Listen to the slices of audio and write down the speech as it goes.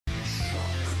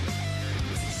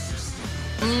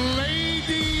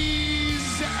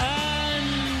Ladies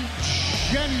and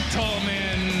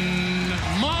gentlemen,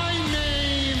 my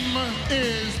name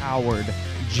is Howard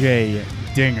J.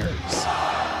 Dingers.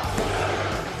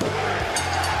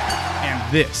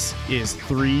 And this is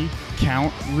 3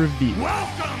 Count Review.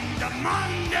 welcome to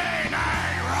Monday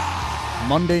Night Raw.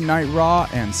 Monday Night Raw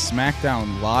and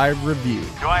SmackDown Live Review.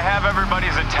 Do I have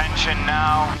everybody's attention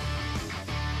now?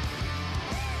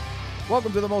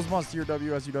 Welcome to the most must-hear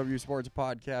WSUW sports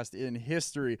podcast in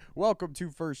history. Welcome to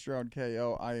First Round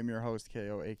KO. I am your host,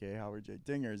 KO, a.k.a. Howard J.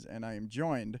 Dingers, and I am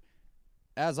joined,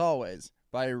 as always,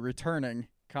 by returning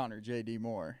Connor J.D.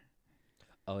 Moore.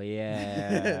 Oh,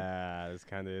 yeah. This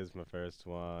kind of is my first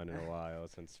one in a while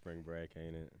since spring break,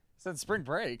 ain't it? Since spring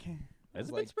break. Has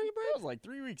it like, been spring break? It was like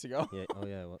 3 weeks ago. Yeah. Oh,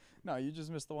 yeah. Well, No, you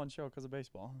just missed the one show because of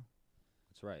baseball.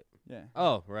 that's right. Yeah.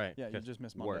 Oh, right. Yeah, you just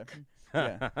missed Monday. Work.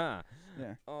 Yeah.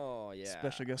 Yeah. Oh, yeah.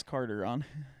 Special guest Carter on.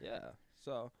 Yeah.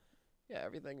 So, yeah,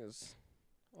 everything is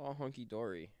all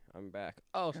hunky-dory. I'm back.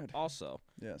 Oh, Good. also,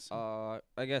 Yes. I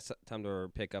guess time to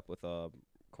pick up with a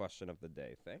question of the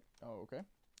day thing. Oh, okay.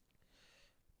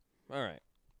 All right.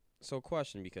 So,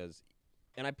 question, because,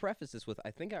 and I preface this with,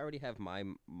 I think I already have my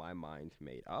mind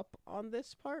made up on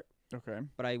this part. Okay.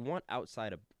 But I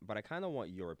kind of want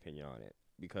your opinion on it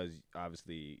because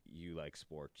obviously you like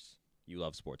sports. You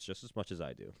love sports just as much as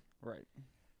I do. Right.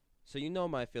 So you know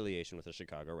my affiliation with the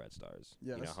Chicago Red Stars.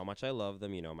 Yes. You know how much I love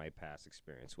them. You know my past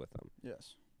experience with them.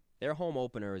 Yes. Their home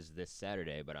opener is this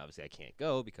Saturday, but obviously I can't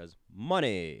go because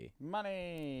money.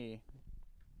 Money.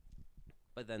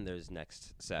 But then there's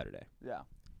next Saturday. Yeah.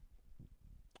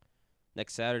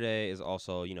 Next Saturday is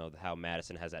also, you know, how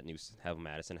Madison has that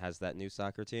new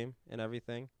soccer team and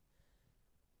everything.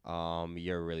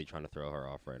 You're really trying to throw her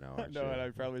off right now, aren't you? No, and I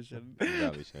probably shouldn't. You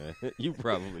probably shouldn't. You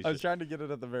probably should. I was trying to get it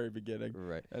at the very beginning.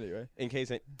 Right. Anyway. In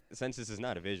case, since this is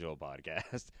not a visual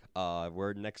podcast,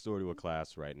 we're next door to a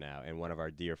class right now, and one of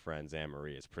our dear friends,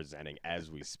 Anne-Marie, is presenting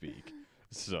as we speak.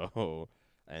 So,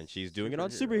 and she's doing it on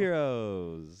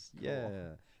superheroes.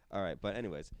 Yeah. All right, but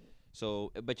anyways,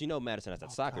 so, but you know Madison has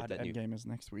that soccer. God, Endgame is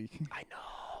next week. I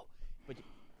know. But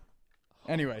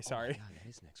Anyway, sorry. Oh, that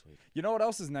is next week. You know what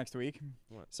else is next week?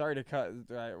 What? Sorry to cut.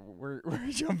 We're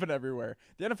jumping everywhere.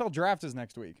 The NFL draft is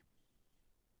next week.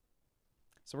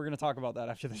 So we're going to talk about that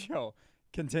after the show.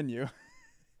 Continue.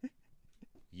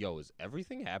 Yo, is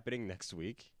everything happening next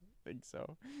week? I think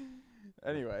so.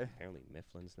 Anyway. Apparently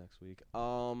Mifflin's next week.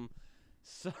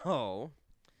 So,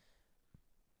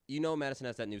 you know Madison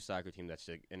has that new soccer team that's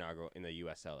the inaugural in the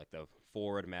USL, like the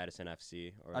Forward Madison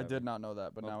FC. Or I did not know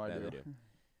that, but now I yeah, do. they do.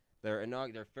 Their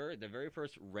very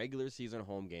first regular season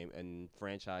home game in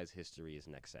franchise history is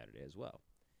next Saturday as well.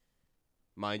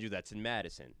 Mind you, that's in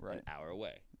Madison, Right. an hour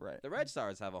away. Right. The Red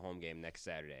Stars have a home game next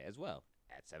Saturday as well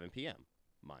at 7 p.m.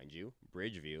 Mind you,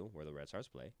 Bridgeview, where the Red Stars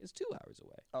play, is 2 hours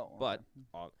away. Oh, But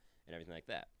okay. and everything like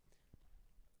that.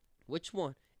 Which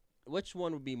one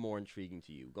would be more intriguing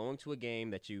to you? Going to a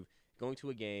game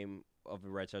of the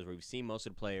Red Stars where you've seen most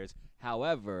of the players.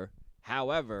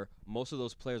 However, most of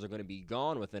those players are going to be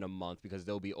gone within a month because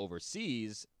they'll be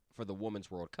overseas for the Women's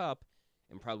World Cup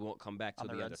and probably won't come back till On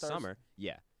the the end Red of Stars? summer.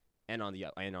 Yeah, and on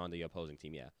the opposing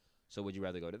team. Yeah. So would you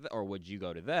rather go to that, or would you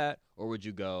go to that, or would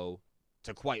you go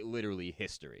to quite literally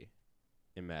history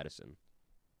in Madison?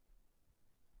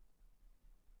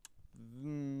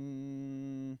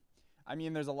 I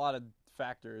mean, there's a lot of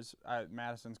factors.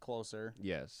 Madison's closer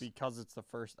Yes. because it's the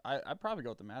first. I'd probably go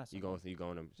with the Madison. You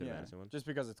going to yeah, Madison one? just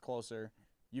because it's closer.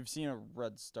 You've seen a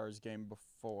Red Stars game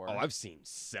before. Oh, I've seen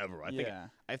several. Yeah.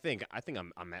 I think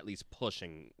I'm at least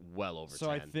pushing well over 10.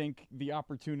 So I think the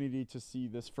opportunity to see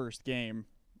this first game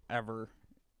ever,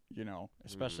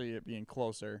 especially it being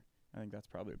closer, I think that's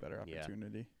probably a better Yeah.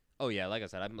 opportunity. Oh yeah, like I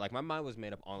said, I'm like my mind was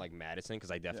made up on like Madison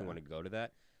because I definitely want to go to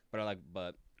that. But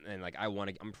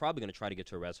I'm probably gonna try to get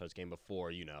to a Red Stars game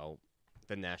before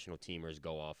the national teamers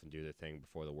go off and do their thing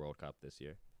before the World Cup this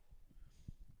year.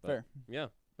 But, Fair. Yeah,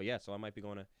 but yeah, so I might be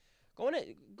going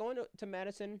to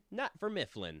Madison, not for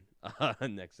Mifflin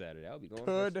next Saturday. I'll be going.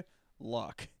 Good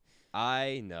luck.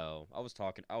 I know. I was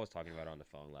talking about it on the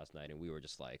phone last night, and we were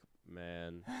just like,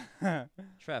 man,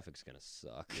 traffic's gonna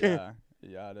suck. yeah,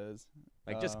 it is.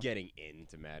 Like just getting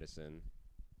into Madison.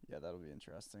 Yeah, that'll be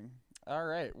interesting. All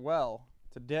right. Well,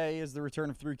 today is the return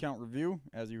of 3 Count Review,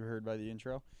 as you heard by the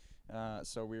intro.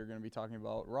 So we are going to be talking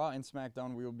about Raw and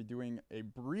SmackDown. We will be doing a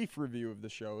brief review of the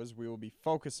shows. We will be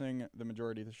focusing the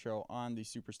majority of the show on the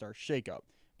Superstar Shakeup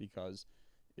because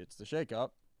it's the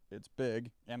Shakeup, it's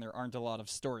big, and there aren't a lot of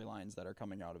storylines that are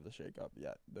coming out of the Shakeup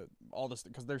yet.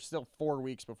 Because there's still 4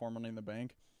 weeks before Money in the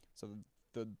Bank, so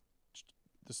the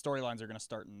the storylines are going to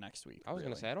start next week. I was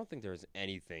gonna really. say I don't think there's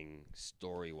anything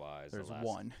story wise. There's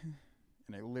one,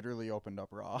 and it literally opened up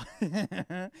Raw.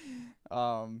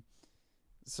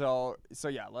 So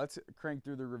yeah, let's crank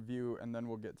through the review, and then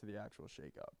we'll get to the actual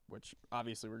shakeup, which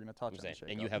obviously we're gonna touch on.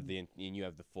 Shakeup. And you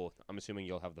have the full. I'm assuming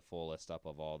you'll have the full list up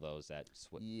of all those that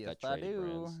Yes, that I trade do.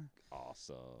 brands.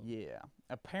 Awesome. Yeah.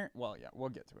 Well, yeah, we'll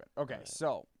get to it. Okay, Alright.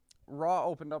 so Raw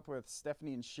opened up with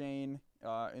Stephanie and Shane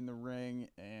in the ring,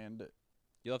 and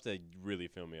You'll have to really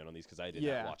fill me in on these because I did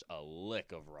Yeah. not watch a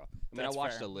lick of Raw. I mean, That's I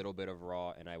watched fair. a little bit of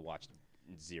Raw, and I watched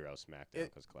zero SmackDown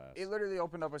because class. it literally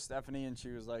opened up with Stephanie, and she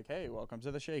was like, "Hey, welcome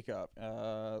to the shakeup.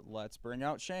 Let's bring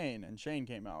out Shane." And Shane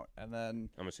came out, and then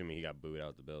I'm assuming he got booed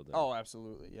out the building. oh,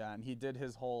 absolutely, yeah, and he did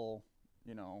his whole,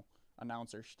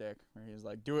 announcer shtick where he was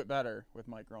like, "Do it better" with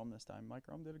Mike Rome this time. Mike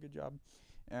Rome did a good job,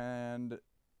 and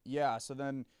yeah, so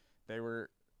then they were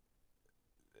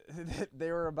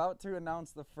about to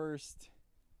announce the first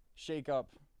shakeup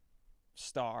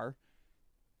star,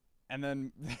 and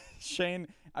then Shane,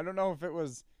 I don't know if it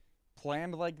was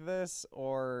planned like this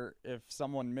or if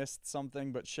someone missed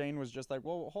something, but Shane was just like,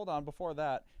 well, hold on, before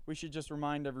that we should just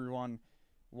remind everyone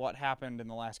what happened in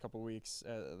the last couple weeks,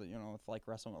 with like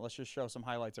WrestleMania. Let's just show some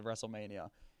highlights of WrestleMania.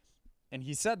 And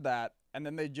he said that, and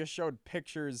then they just showed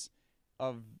pictures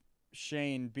of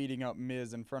Shane beating up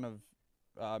Miz in front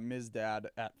of Miz Dad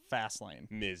at Fastlane.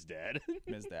 Miz Dad.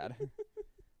 Miz Dad.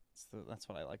 That's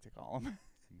what I like to call him.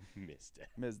 Miz Dad.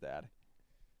 Miz Dad.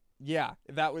 Yeah,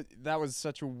 that was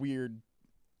such a weird.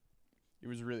 It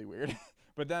was really weird.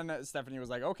 But then Stephanie was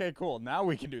like, "Okay, cool. Now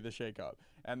we can do the shakeup."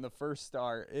 And the first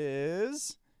star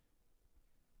is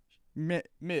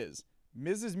Miz.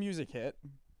 Miz's music hit,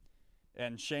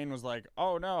 and Shane was like,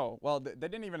 "Oh no!" Well, they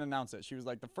didn't even announce it. She was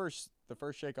like, "The first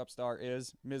shakeup star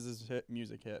is Miz's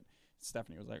music hit."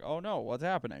 Stephanie was like, "Oh no, what's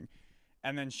happening?"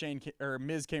 And then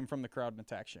Miz came from the crowd and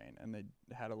attacked Shane, and they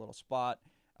had a little spot.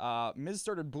 Miz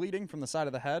started bleeding from the side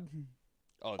of the head,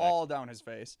 Oh, all down his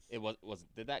face. it was.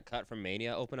 Did that cut from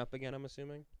Mania open up again? I'm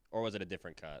assuming, or was it a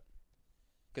different cut?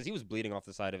 Because he was bleeding off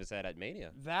the side of his head at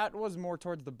Mania. That was more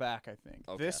towards the back, I think.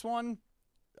 Okay. This one,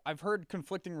 I've heard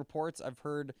conflicting reports. I've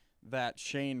heard that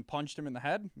Shane punched him in the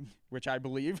head, which I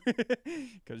believe,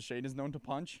 because Shane is known to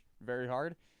punch very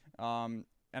hard.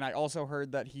 And I also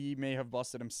heard that he may have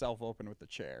busted himself open with the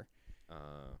chair,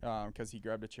 because he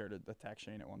grabbed a chair to attack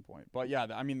Shane at one point. But yeah,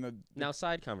 Now,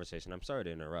 side conversation. I'm sorry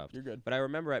to interrupt. you're good. But I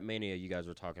remember at Mania, you guys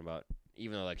were talking about,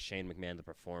 even though like Shane McMahon, the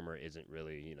performer, isn't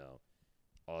really,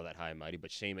 all that high and mighty,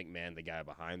 but Shane McMahon, the guy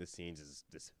behind the scenes, is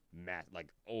this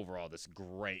overall this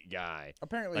great guy.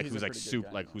 Apparently, Like he's who's a like pretty good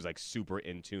guy now. who's like super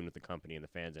in tune with the company and the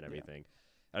fans and everything.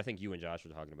 And I think you and Josh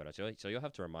were talking about it. So you'll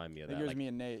have to remind me of I think that. it was Like, me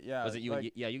and Nate. Yeah, was it you?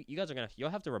 like, yeah, you guys are you'll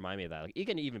have to remind me of that. Like, it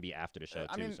can even be after the show too,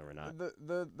 I mean, so we're not.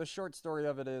 the short story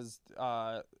of it is,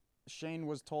 Shane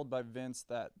was told by Vince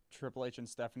that Triple H and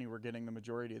Stephanie were getting the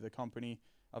majority of the company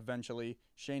eventually.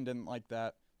 Shane didn't like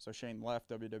that, so Shane left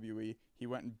WWE. He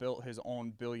went and built his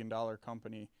own billion-dollar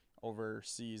company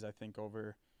overseas, I think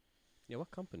over Yeah,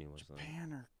 what company was that?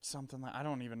 Japan or something. I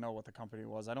don't even know what the company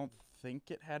was. I don't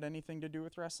think it had anything to do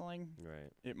with wrestling.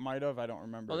 Right. It might have. I don't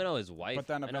remember. Well, I know his wife. But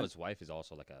then I know event- his wife is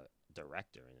also like a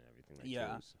director and everything. Like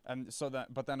Yeah. too, so- And so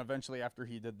but then eventually after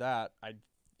he did that,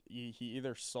 he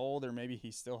either sold or maybe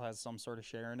he still has some sort of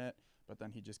share in it, but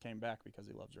then he just came back because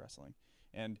he loves wrestling.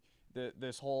 And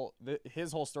his whole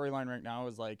storyline right now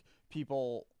is like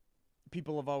people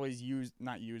have always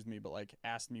not used me, but like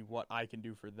asked me what I can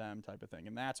do for them type of thing.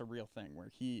 And that's a real thing where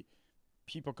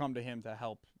people come to him to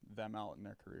help them out in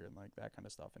their career and like that kind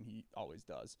of stuff, and he always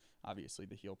does. Obviously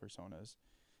the heel persona is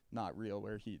not real,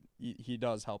 where he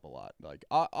does help a lot. Like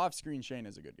off screen, Shane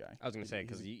is a good guy. I was gonna say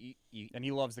because He's- you. and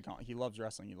he loves he loves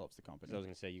wrestling. He loves the company. I was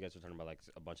gonna say you guys were talking about like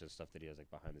a bunch of stuff that he has like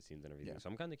behind the scenes and everything. Yeah. So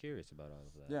I'm kind of curious about all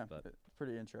of that. Yeah, But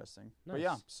pretty interesting. But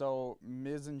yeah, Nice. so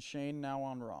Miz and Shane now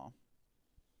on Raw.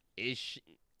 is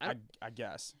I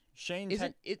guess Shane.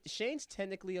 isn't it? Shane's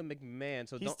technically a McMahon,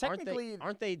 so He's aren't technically-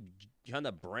 they kind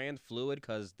of brand fluid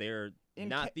because they're In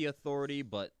not ca- the authority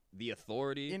but the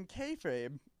authority? in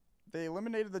kayfabe, they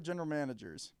eliminated the general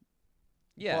managers.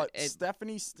 yeah, but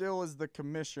Stephanie still is the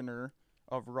commissioner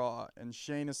of Raw, and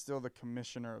Shane is still the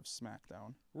commissioner of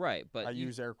SmackDown. right. But I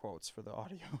use air quotes for the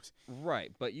audios.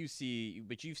 right. But you've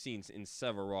seen in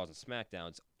several Raws and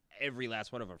SmackDowns, every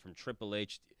last one of them, from Triple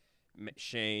H,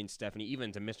 Shane, Stephanie,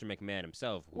 even to Mr. McMahon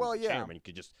himself, who's Well, the yeah. chairman,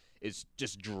 could just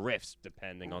drifts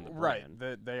depending on the Right,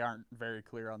 brand. they aren't very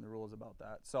clear on the rules about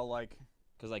that. So like,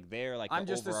 Because like they're like I'm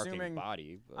the just overarching assuming-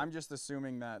 body. But I'm just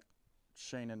assuming that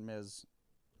Shane and Miz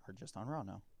are just on Raw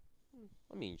now.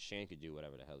 I mean, Shane could do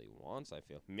whatever the hell he wants, I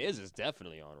feel. Miz is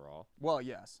definitely on Raw. Well,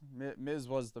 yes, Miz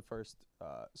was the first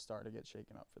star to get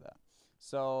shaken up for that.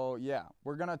 So yeah,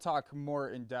 we're gonna talk more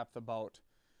in depth about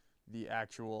the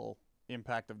actual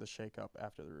impact of the shakeup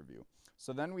after the review.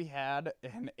 So then we had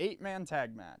an 8-man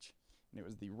tag match, and it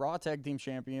was the Raw Tag Team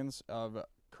Champions of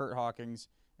Kurt Hawkins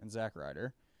and Zack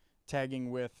Ryder,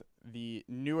 tagging with the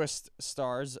newest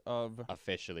stars of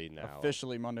Officially now.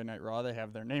 officially Monday Night Raw. They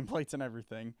have their nameplates and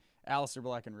everything. Aleister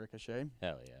Black and Ricochet.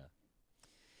 Hell yeah.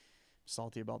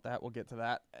 Salty about that. We'll get to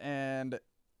that. And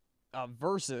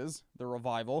versus the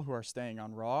Revival, who are staying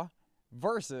on Raw,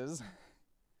 versus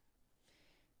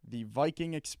the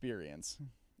Viking Experience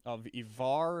of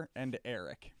Ivar and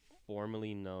Eric.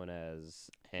 Formerly known as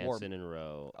Hanson and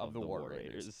Rowe of the War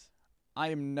Raiders. I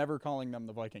am never calling them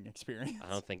the Viking Experience. I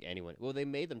don't think anyone. Well, they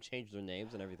made them change their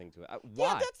names and everything to it. Yeah,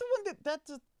 Why? that's the one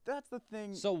that's the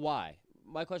thing. So why?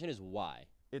 My question is why?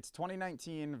 It's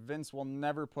 2019. Vince will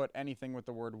never put anything with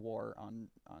the word war on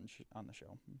the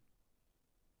show,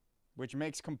 which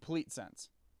makes complete sense.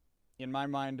 In my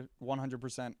mind,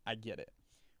 100%, I get it.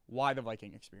 Why the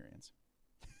Viking Experience?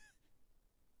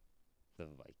 The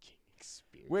Viking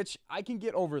Experience. Which I can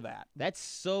get over that. That's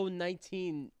so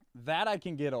 19. That I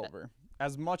can get over.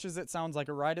 As much as it sounds like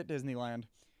a ride at Disneyland,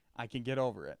 I can get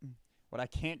over it. What I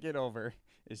can't get over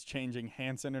is changing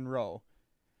Hanson and Rowe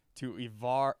to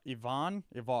Ivar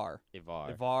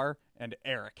and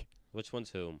Eric. Which one's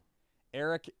whom?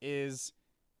 Eric is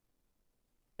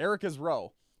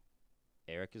Rowe.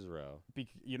 Eric is Rowe.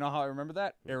 You know how I remember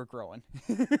that? Eric Rowan.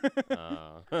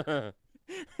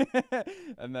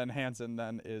 And then Hanson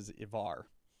then is Ivar.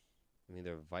 I mean,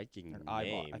 they're Viking Ivar.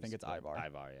 names. I think it's but Ivar.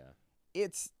 Ivar, yeah.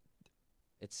 It's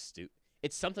stupid.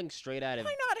 It's something straight out of.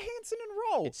 why not Hanson and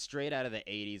Rowe? It's straight out of the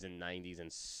 80s and 90s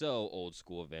and so old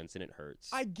school events, and it hurts.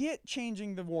 I get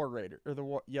changing the War Raider or the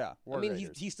War. Yeah, War I mean,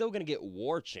 Raiders. he's still gonna get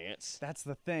war chants. That's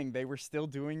the thing. They were still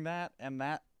doing that, and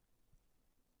that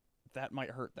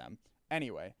might hurt them.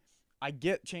 Anyway, I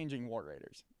get changing War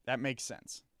Raiders. That makes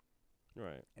sense.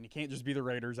 Right. And you can't just be the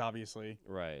Raiders, obviously.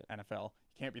 Right. NFL.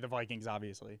 You can't be the Vikings,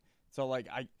 obviously. So, like,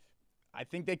 I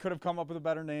think they could have come up with a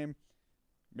better name.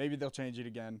 Maybe they'll change it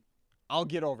again. I'll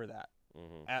get over that.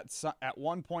 Mm-hmm. At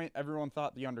one point, everyone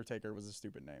thought The Undertaker was a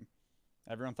stupid name.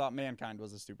 Everyone thought Mankind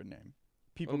was a stupid name.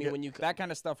 People that kind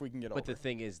of stuff we can get over. But the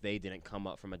thing is, they didn't come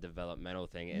up from a developmental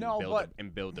thing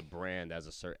and build a brand as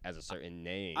a certain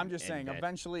name. I'm just saying,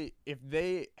 eventually, if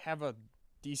they have a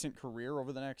decent career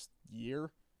over the next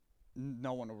year,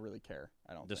 no one will really care.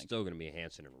 I don't They're think. still going to be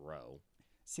Hanson and Rowe.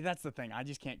 See, that's the thing. I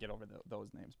just can't get over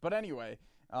those names. But anyway,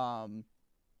 the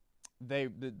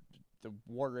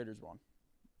War Raiders won.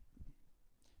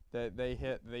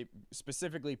 They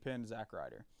specifically pinned Zack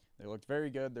Ryder. They looked very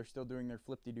good. They're still doing their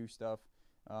flip-de-doo stuff.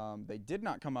 They did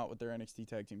not come out with their NXT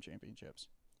Tag Team Championships.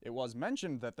 It was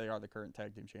mentioned that they are the current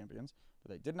Tag Team Champions,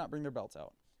 but they did not bring their belts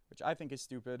out, which I think is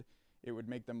stupid. It would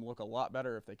make them look a lot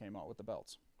better if they came out with the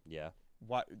belts. Yeah.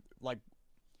 What, like,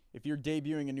 if you're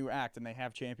debuting a new act and they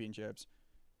have championships,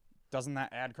 doesn't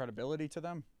that add credibility to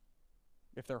them?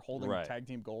 If they're holding tag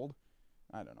team gold?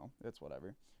 I don't know. It's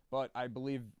whatever. But I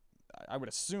would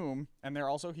assume, and they're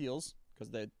also heels because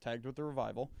they tagged with the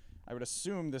Revival. I would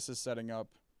assume this is setting up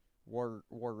War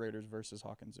Raiders versus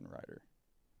Hawkins and Ryder.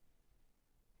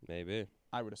 Maybe.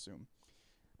 I would assume.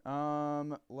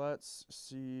 Let's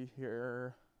see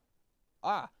here.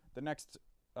 The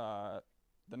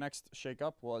next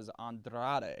shakeup was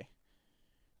Andrade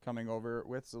coming over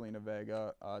with Zelina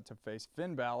Vega to face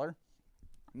Finn Balor.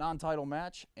 Non-title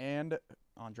match, and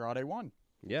Andrade won.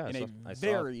 Yeah, in a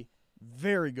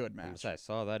very good match. I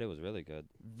saw that. It was really good.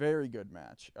 Very good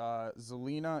match.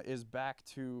 Zelina is back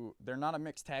to... They're not a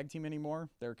mixed tag team anymore.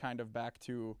 They're kind of back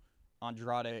to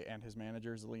Andrade and his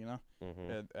manager, Zelina.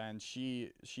 Mm-hmm. And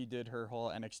she did her whole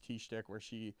NXT shtick where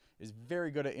she is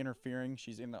very good at interfering.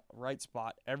 She's in the right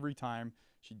spot every time.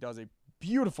 She does a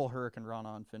beautiful Hurricane Rana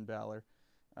on Finn Balor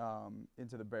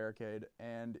into the barricade.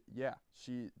 And, yeah,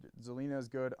 Zelina is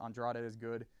good. Andrade is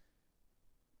good.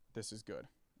 This is good.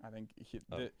 I think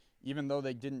even though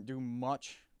they didn't do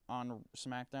much on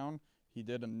SmackDown, he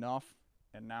did enough,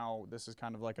 and now this is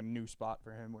kind of like a new spot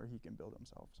for him where he can build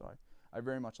himself. So I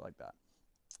very much like that.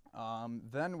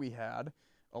 Then we had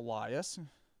Elias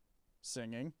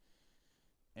singing,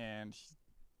 and he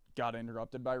got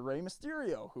interrupted by Rey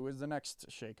Mysterio, who is the next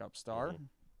shake-up star. Mm-hmm.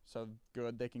 So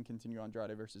good, they can continue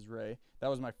Andrade versus Rey. That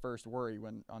was my first worry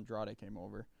when Andrade came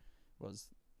over, was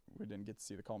we didn't get to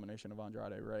see the culmination of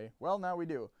Andrade Rey. Well, now we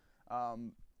do.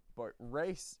 But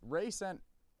Rey sent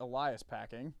Elias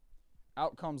packing.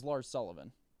 Out comes Lars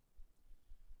Sullivan.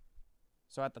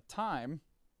 So at the time,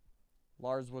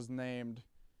 Lars was named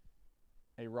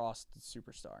a Raw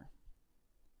superstar.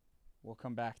 We'll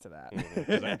come back to that.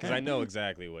 Because I know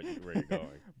exactly where you're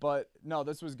going. But no,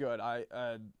 this was good.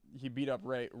 He beat up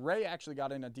Ray. Ray actually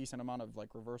got in a decent amount of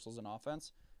like reversals in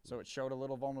offense, so it showed a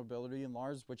little vulnerability in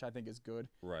Lars, which I think is good.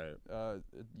 Right.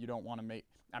 You don't want to make.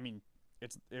 I mean,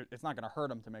 it's not going to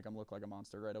hurt him to make him look like a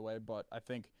monster right away, but I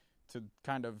think to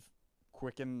kind of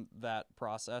quicken that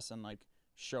process and like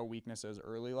show weaknesses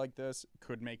early like this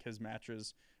could make his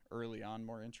matches early on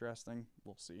more interesting.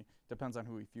 We'll see. Depends on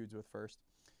who he feuds with first.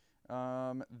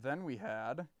 Then we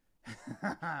had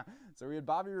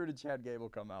Bobby Roode and Chad Gable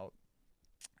come out,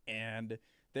 and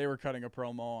they were cutting a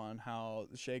promo on how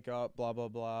shake up, blah, blah,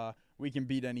 blah. We can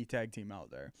beat any tag team out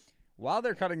there. While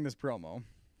they're cutting this promo,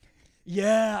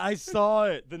 Yeah, I saw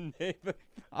it. The name.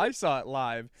 I saw it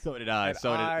live. So did I. and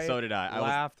So did I.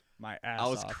 Laughed my ass I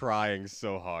was off. crying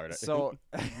so hard. So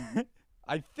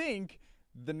I think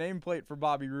the nameplate for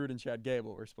Bobby Roode and Chad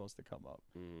Gable were supposed to come up.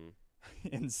 Mhm.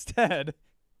 Instead,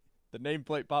 the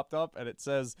nameplate popped up and it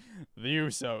says the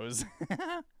Usos.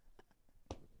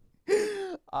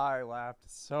 I laughed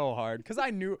so hard because I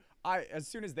knew as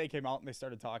soon as they came out and they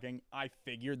started talking, I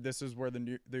figured this is where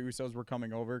the Usos were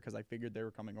coming over because I figured they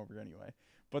were coming over anyway.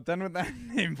 But then when that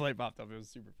nameplate popped up, it was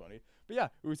super funny. But yeah,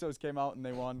 Usos came out and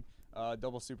they won.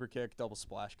 Double super kick, double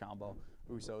splash combo.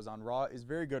 Usos on Raw is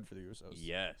very good for the Usos.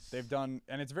 Yes. They've done,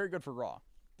 and it's very good for Raw.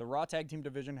 The Raw tag team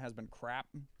division has been crap.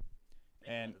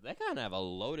 And they kind of have a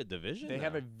loaded division. they now.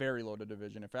 have a very loaded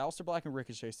division. If Aleister Black and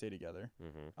Ricochet stay together,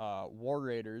 Mhm. War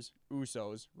Raiders,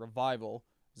 Usos, Revival,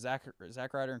 Zack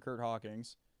Ryder and Kurt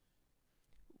Hawkins.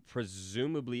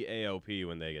 Presumably AOP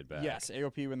when they get back. Yes,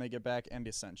 AOP when they get back, and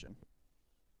Ascension.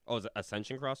 Oh, is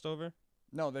Ascension crossed over?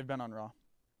 No, they've been on Raw.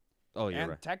 Oh, you're and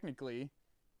right. technically,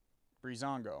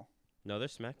 Breezango. No, they're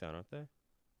SmackDown, aren't they?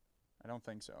 I don't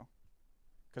think so.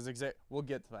 Because we'll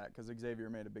get to that, because Xavier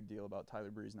made a big deal about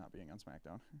Tyler Breeze not being on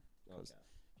SmackDown. Because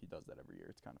he does that every year.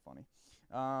 It's kind of funny.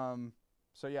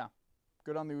 So, yeah,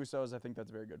 good on the Usos. I think that's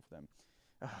very good for them.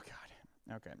 Oh,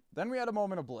 God. Okay. Then we had a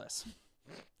moment of bliss,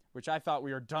 which I thought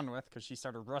we were done with because she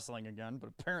started wrestling again, but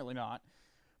apparently not.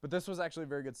 But this was actually a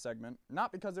very good segment.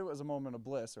 Not because it was a moment of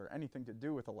bliss or anything to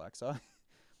do with Alexa.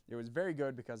 It was very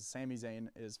good because Sami Zayn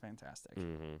is fantastic.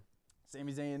 Mm-hmm.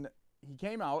 Sami Zayn, he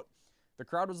came out. The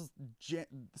crowd was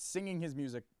singing his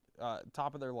music,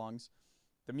 top of their lungs.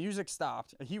 The music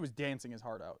stopped. He was dancing his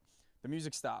heart out. The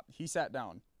music stopped. He sat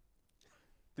down.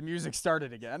 The music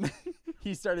started again.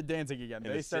 He started dancing again.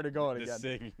 They started going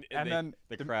again. Then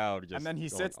the crowd just. And then he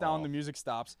going sits down. off. The music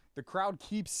stops. The crowd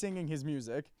keeps singing his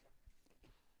music.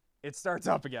 It starts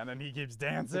up again, and he keeps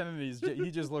dancing, and he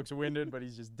just looks winded, but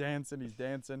he's just dancing. He's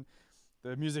dancing.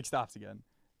 The music stops again,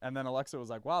 and then Alexa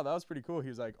was like, "Wow, that was pretty cool." He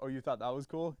was like, "Oh, you thought that was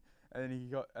cool?"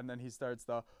 And then he starts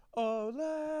the ole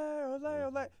ole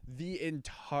ole. The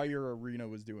entire arena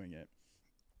was doing it.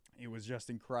 It was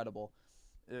just incredible.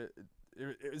 It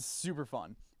was super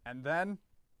fun. And then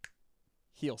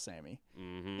heel Sammy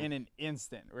in an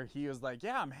instant, where he was like,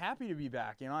 "Yeah, I'm happy to be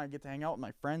back. You know, I get to hang out with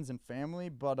my friends and family,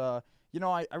 but you know,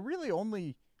 I really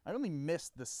only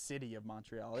missed the city of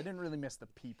Montreal. I didn't really miss the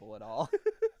people at all."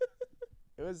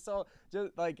 It was so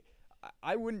just like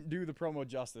I wouldn't do the promo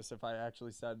justice if I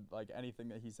actually said like anything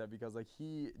that he said, because like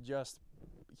he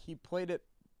played it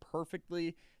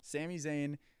perfectly. Sami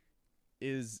Zayn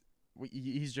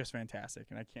he's just fantastic,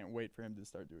 and I can't wait for him to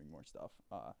start doing more stuff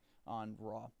on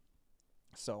Raw.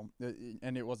 So,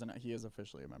 and he is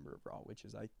officially a member of Raw, which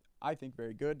is I think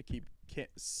very good to keep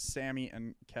Sammy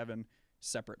and Kevin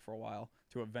separate for a while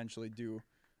to eventually do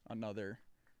another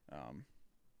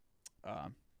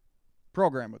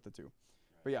program with the two.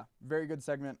 But yeah, very good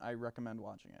segment. I recommend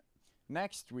watching it.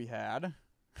 Next we had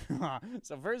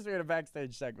so first we had a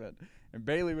backstage segment, and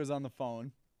Bayley was on the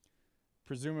phone,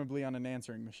 presumably on an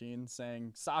answering machine,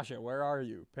 saying, "Sasha, where are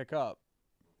you? Pick up.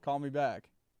 Call me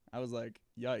back." I was like,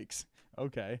 yikes.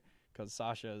 Okay, because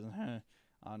Sasha is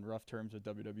on rough terms with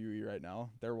WWE right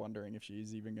now. They're wondering if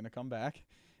she's even going to come back.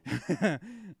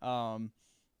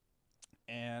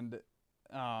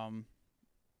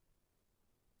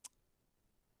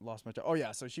 Lost my oh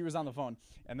yeah, so she was on the phone,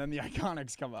 and then the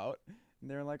Iconics come out, and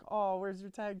they're like, "Oh, where's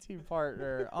your tag team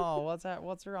partner? Oh,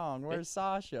 what's wrong? Where's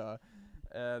Sasha?"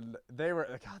 And they were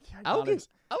like, "God, the Iconics."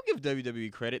 I'll give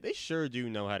WWE credit. They sure do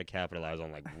know how to capitalize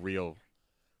on like real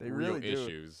really do.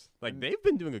 issues. Like they've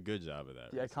been doing a good job of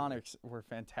that. The recently. Iconics were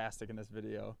fantastic in this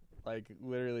video, like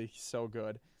literally so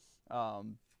good.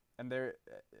 And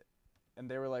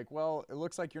they were like, "Well, it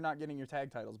looks like you're not getting your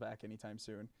tag titles back anytime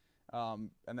soon." And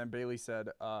then Bayley said,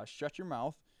 "Shut your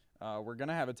mouth. We're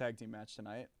gonna have a tag team match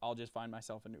tonight. I'll just find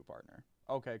myself a new partner."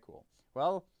 Okay, cool.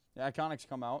 Well, The Iconics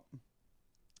come out,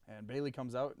 and Bailey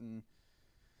comes out, and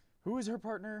who is her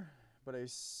partner? But a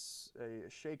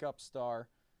shake-up star,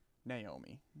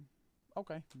 Naomi.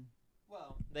 Okay.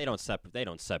 Well, they don't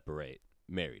separate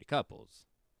married couples.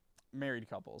 Married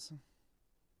couples.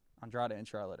 Andrade and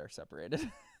Charlotte are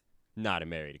separated. Not a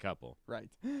married couple. Right.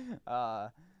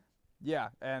 Yeah,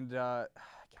 and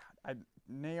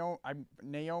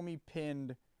Naomi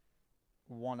pinned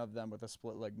one of them with a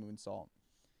split leg moonsault.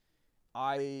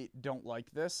 I don't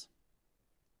like this.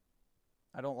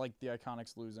 I don't like the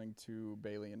Iconics losing to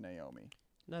Bailey and Naomi.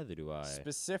 Neither do I.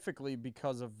 Specifically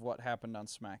because of what happened on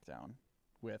SmackDown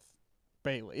with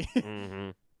Bailey.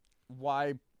 Mm-hmm.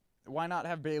 Why not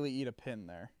have Bailey eat a pin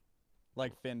there,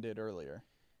 like Finn did earlier?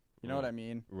 You know what I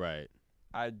mean? Right.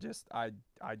 I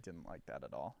didn't like that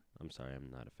at all. I'm sorry, I'm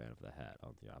not a fan of the hat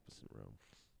on the opposite room.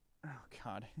 Oh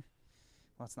God,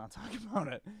 let's not talk about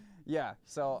it. Yeah,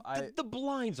 so The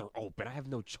blinds are open. I have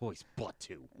no choice but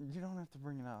to. you don't have to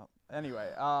bring it up. Anyway,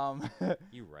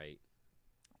 You're right.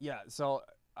 yeah, so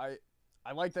I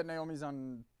like that Naomi's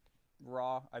on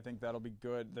Raw. I think that'll be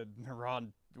good. The Raw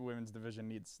women's division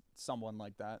needs someone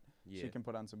like that. Yeah. She can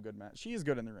put on some good match. She is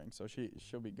good in the ring, so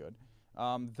she'll be good.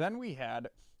 Then we had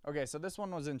so this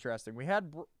one was interesting. We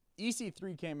had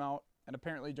EC3 came out, and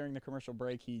apparently during the commercial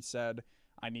break he said,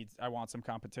 I want some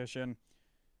competition.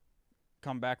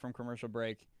 Come back from commercial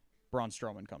break, Braun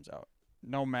Strowman comes out.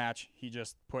 No match. He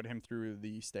just put him through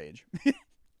the stage.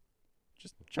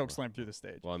 Just chokeslam through the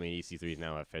stage. Well, I mean, EC3 is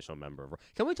now an official member of.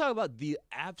 Can we talk about the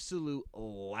absolute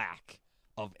lack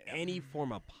of any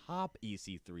form of pop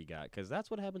EC3 got? Because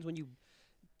that's what happens when you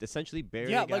essentially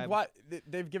bury a guy. like what?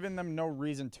 They've given them no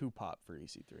reason to pop for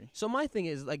EC3. So my thing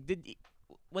is, like,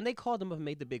 when they called him up and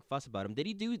made the big fuss about him, did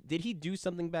he do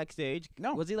something backstage?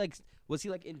 No. Was he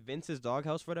like in Vince's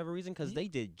doghouse for whatever reason? Because they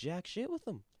did jack shit with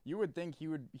him. You would think he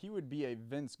would be a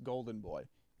Vince Golden Boy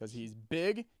because he's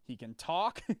big, he can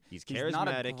talk. He's He's not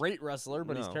a charismatic. great wrestler,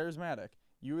 but he's No. charismatic.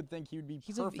 You would think he would be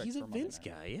perfect. He's a for Monday Vince Night.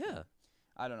 guy, yeah.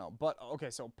 I don't know, but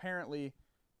okay. So apparently,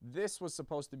 this was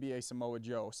supposed to be a Samoa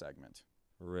Joe segment.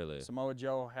 Really? Samoa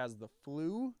Joe has the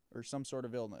flu or some sort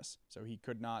of illness, so he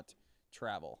could not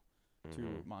travel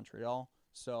to Montreal.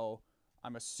 So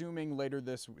I'm assuming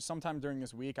sometime during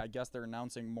this week, I guess they're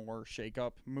announcing more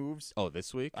shake-up moves. Oh,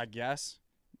 this week? I guess.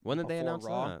 When did they before announce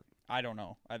Raw. that? I don't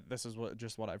know. This is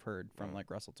what I've heard from like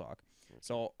Wrestle Talk.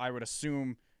 So I would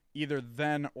assume either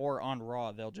then or on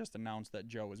Raw they'll just announce that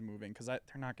Joe is moving because they're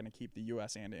not going to keep the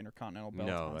U.S. and Intercontinental belts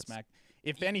No, on that's- Smack.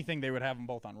 If anything, they would have them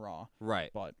both on Raw. Right.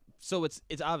 But So it's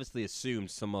obviously assumed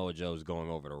Samoa Joe's going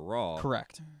over to Raw.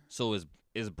 correct. So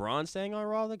is Braun staying on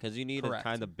Raw then? Because you need Correct. a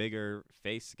kind of bigger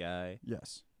face guy.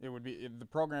 Yes. It would be the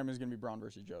program is going to be Braun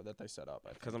versus Joe that they set up.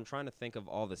 I Because think. I'm trying to think of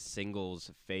all the singles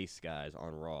face guys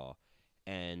on Raw,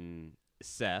 and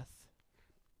Seth,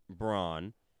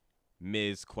 Braun,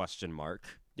 Miz ?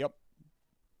 Yep.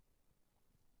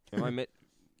 Am I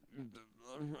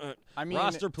I mean,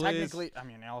 roster, please. technically,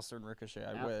 Alistair and Ricochet.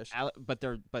 I wish. but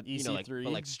you know,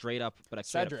 EC3? like straight up, but a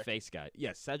straight up Cedric. face guy.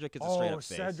 Yes, Cedric is a straight up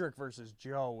face. Cedric versus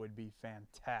Joe would be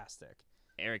fantastic.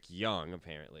 Eric Young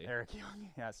apparently. Eric Young,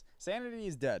 yes. Sanity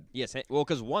is dead. Yes, well,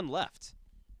 because one left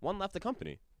the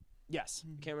company. Yes.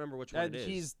 I can't remember which one it is.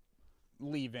 He's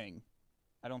leaving.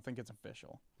 I don't think it's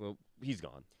official. Well, he's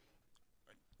gone.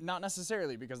 Not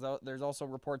necessarily, because there's also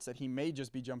reports that he may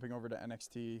just be jumping over to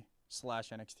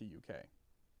NXT/NXT UK.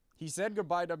 He said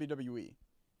goodbye WWE.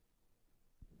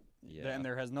 Yeah. And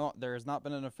there has not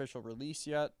been an official release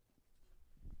yet.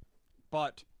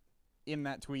 But in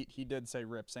that tweet, he did say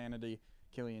rip Sanity.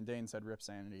 Killian Dane said rip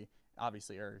Sanity.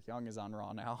 Obviously, Eric Young is on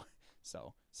Raw now.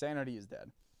 So Sanity is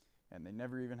dead. And they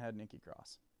never even had Nikki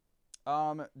Cross.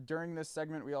 During this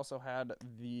segment, we also had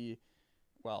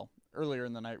earlier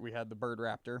in the night, we had the Bird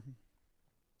Raptor.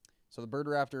 So the Bird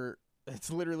Raptor, it's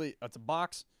a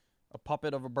box, a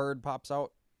puppet of a bird pops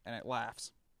out, and it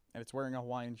laughs. And it's wearing a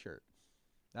Hawaiian shirt.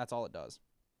 That's all it does.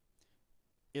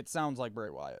 It sounds like Bray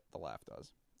Wyatt, the laugh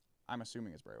does. I'm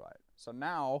assuming it's Bray Wyatt. So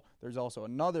now, there's also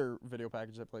another video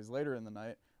package that plays later in the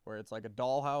night, where it's like a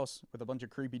dollhouse with a bunch of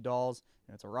creepy dolls,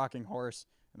 and it's a rocking horse,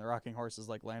 and the rocking horse is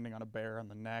like landing on a bear on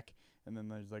the neck, and then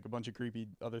there's like a bunch of creepy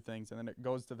other things, and then it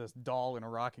goes to this doll in a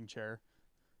rocking chair,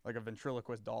 like a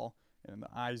ventriloquist doll, and the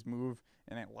eyes move,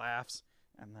 and it laughs,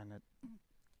 and then it,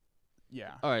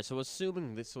 yeah. All right, so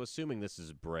assuming this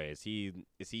is Bray, is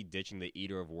he ditching the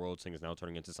Eater of Worlds thing, is now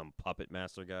turning into some puppet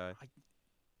master guy?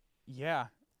 Yeah.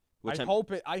 Which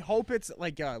I hope it's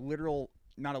like a literal,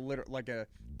 not a literal, like a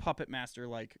puppet master,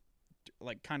 like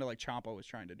kind of like Ciampa was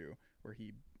trying to do, where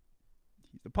he's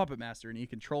the puppet master and he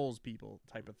controls people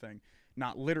type of thing.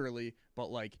 Not literally, but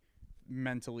like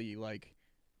mentally, like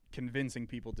convincing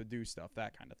people to do stuff,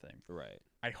 that kind of thing. Right.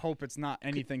 I hope it's not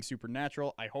anything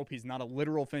supernatural. I hope he's not a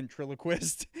literal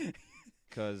ventriloquist.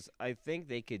 Because I think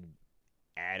they could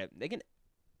add it. They can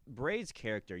Bray's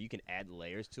character. You can add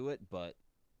layers to it, but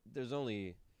there's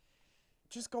only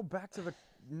Just go back to the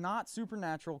not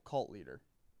supernatural cult leader.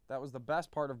 That was the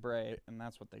best part of Bray, and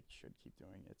that's what they should keep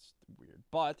doing. It's weird.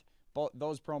 But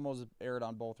those promos aired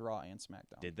on both Raw and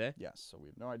SmackDown. Did they? Yes, so we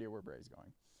have no idea where Bray's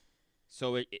going.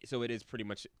 So it is pretty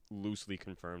much loosely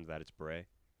confirmed that it's Bray.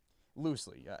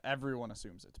 Loosely, yeah. Everyone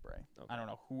assumes it's Bray. Okay. I don't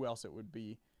know who else it would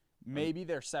be. Maybe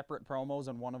they're separate promos,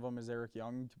 and one of them is Eric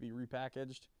Young to be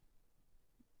repackaged.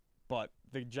 But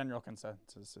the general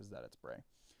consensus is that it's Bray.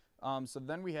 So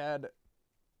then we had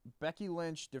Becky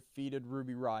Lynch defeated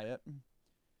Ruby Riott.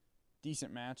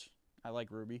 Decent match. I like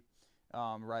Ruby.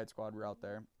 Riott Squad were out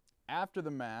there. After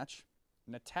the match,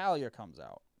 Natalya comes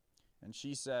out, and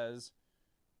she says,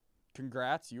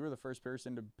 "Congrats, you were the first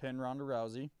person to pin Ronda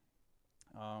Rousey.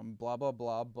 Blah blah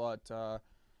blah. But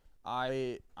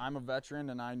I'm a veteran,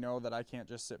 and I know that I can't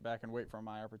just sit back and wait for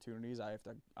my opportunities. I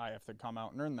have to come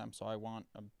out and earn them. So I want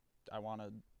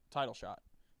a title shot.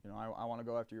 You know, I want to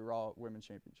go after your Raw Women's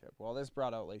Championship." Well, this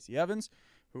brought out Lacey Evans,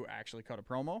 who actually cut a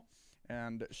promo,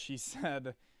 and she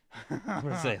said, I'm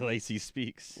gonna say Lacey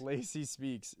speaks. Lacey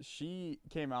speaks. She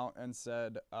came out and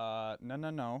said,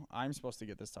 no, I'm supposed to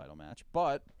get this title match.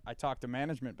 But I talked to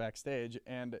management backstage,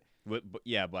 and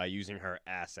Yeah, by using her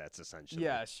assets essentially.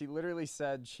 yeah, she literally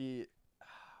said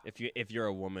If you're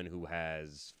a woman who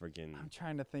has freaking I'm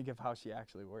trying to think of how she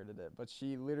actually worded it, but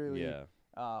she literally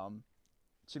yeah.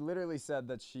 she literally said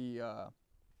that she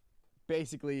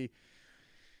basically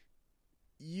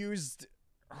used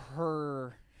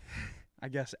her, I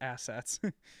guess, assets,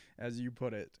 as you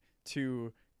put it,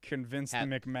 to convince the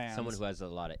McMahons. Someone who has a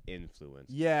lot of influence.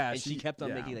 Yeah, And she kept on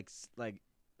yeah. making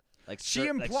She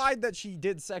implied that she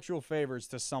did sexual favors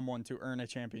to someone to earn a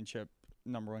championship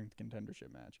 #1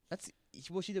 contendership match. That's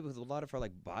what she did with a lot of her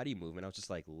like body movement. I was just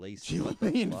like, Lacey. She what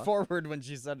the leaned fuck? forward when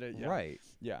she said it. Yeah. Right.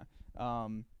 Yeah.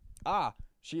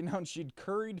 She announced she'd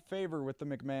curried favor with the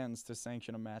McMahons to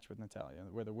sanction a match with Natalya,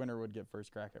 where the winner would get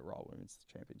first crack at Raw Women's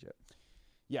Championship.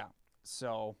 Yeah.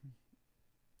 So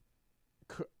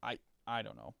I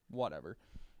don't know. Whatever.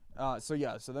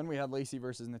 So then we had Lacey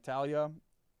versus Natalya.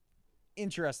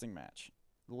 Interesting match.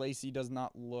 Lacey does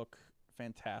not look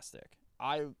fantastic.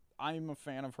 I'm a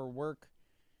fan of her work,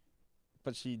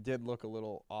 but she did look a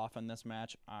little off in this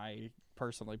match. I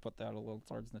personally put that a little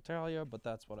towards Natalya, but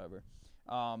that's whatever.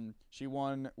 She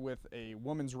won with a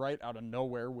woman's right out of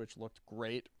nowhere, which looked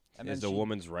great. And Is then the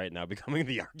woman's right now becoming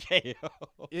the RKO?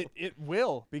 It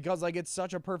will, because like it's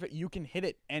such a perfect. You can hit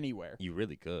it anywhere. You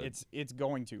really could. It's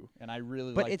going to, and I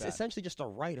really But like it's that. essentially just a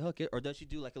right hook, or does she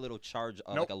do like a little charge,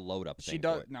 Nope. like a load up thing? She for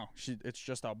does it? no. It's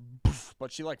just a, poof,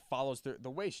 but she like follows through.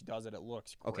 The way she does it, it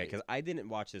looks great. Okay, because I didn't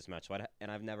watch this match, so and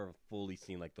I've never fully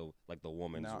seen like the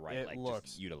woman's No, right, it like looks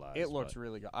just utilized. It looks but-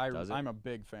 really good. Does it? I'm a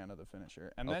big fan of the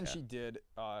finisher. And then Okay. she did.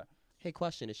 Hey,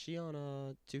 question: is she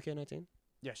on 2K19?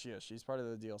 Yeah, she is. She's part of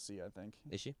the DLC, I think.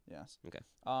 Is she? Yes. Okay.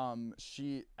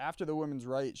 She after the women's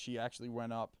right, she actually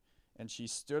went up and she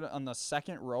stood on the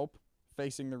second rope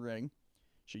facing the ring.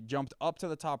 She jumped up to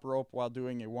the top rope while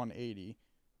doing a 180,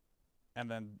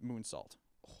 and then moonsault.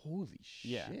 Holy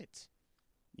shit! Yeah.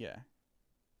 Yeah.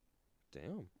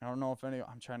 Damn. I don't know if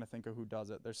I'm trying to think of who does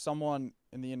it. There's someone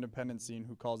in the independent scene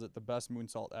who calls it the best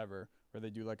moonsault ever, where they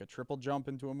do like a triple jump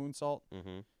into a moonsault.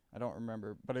 Mm-hmm. I don't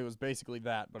remember, but it was basically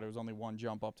that, but it was only one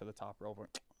jump up to the top rope.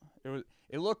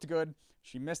 It looked good.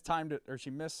 She mistimed it, or she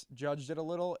misjudged it a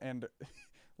little, and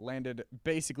landed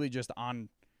basically just on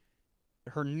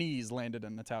her knees, landed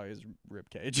in Natalya's rib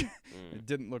cage. It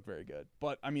didn't look very good,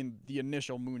 but I mean the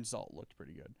initial moonsault looked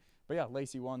pretty good. But yeah,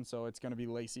 Lacey won, so it's gonna be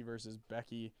Lacey versus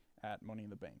Becky at Money in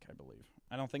the Bank, I believe.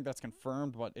 I don't think that's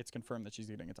confirmed, but it's confirmed that she's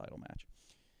getting a title match.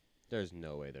 There's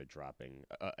no way they're dropping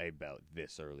a belt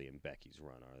this early in Becky's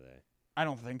run, are they? I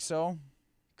don't think so.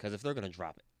 Because if they're gonna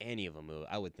drop any of them,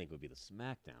 I would think it would be the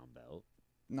SmackDown belt.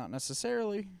 Not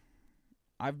necessarily.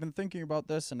 I've been thinking about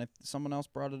this, and someone else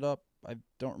brought it up. I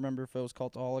don't remember if it was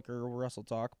Cultaholic or Wrestle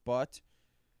Talk, but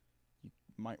you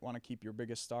might want to keep your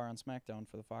biggest star on SmackDown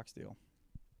for the Fox deal.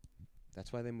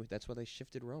 That's why they moved. That's why they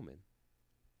shifted Roman.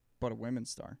 But a women's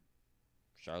star.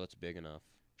 Charlotte's big enough.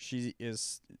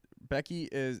 Becky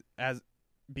is,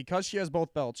 because she has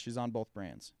both belts, she's on both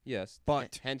brands. Yes,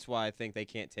 But- hence why I think they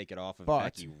can't take it off of But-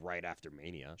 Becky right after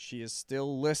Mania. She is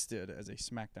still listed as a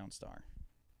SmackDown star.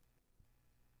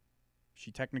 She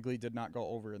technically did not go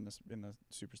over in the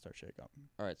Superstar Shakeup.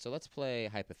 All right, so let's play a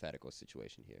hypothetical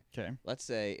situation here. Okay. Let's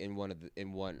say in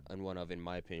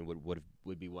my opinion,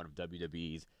 would be one of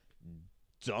WWE's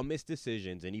dumbest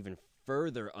decisions and even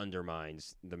further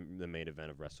undermines the main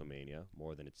event of WrestleMania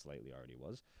more than it slightly already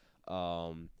was.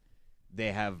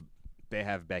 They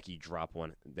have Becky drop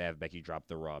one. They have Becky drop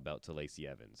the Raw belt to Lacey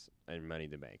Evans and Money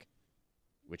in the Bank,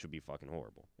 which would be fucking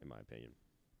horrible in my opinion.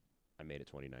 I made it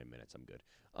 29 minutes. I'm good.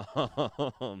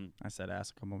 I said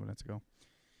ass a couple minutes ago.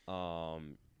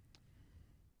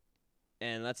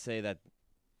 And let's say that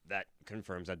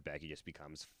confirms that Becky just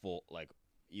becomes full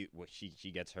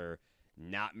she gets her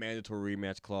not mandatory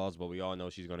rematch clause, but we all know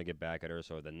she's going to get back at her, she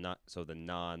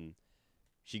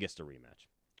gets the rematch.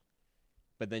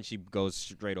 But then she goes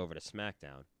straight over to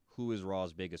SmackDown. Who is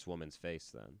Raw's biggest woman's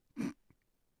face then?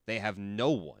 They have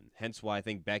no one. Hence why I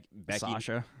think Becky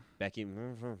Sasha.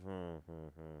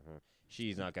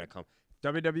 She's not going to come.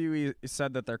 WWE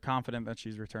said that they're confident that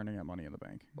she's returning at Money in the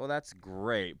Bank. Well, that's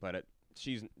great, but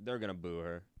they're going to boo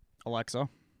her. Alexa.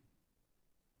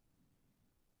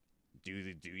 Do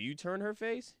you turn her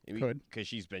face? Could. Because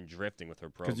she's been drifting with her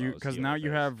promos. Because now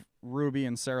you have Ruby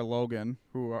and Sarah Logan,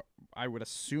 who I would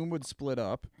assume would split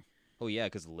up. Oh, yeah,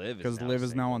 because Liv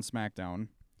is now on SmackDown.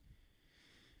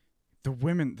 The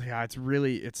women,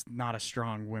 it's not a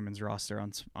strong women's roster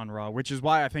on Raw, which is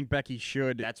why I think Becky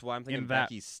should. That's why I'm thinking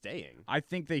Becky's staying. I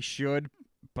think they should,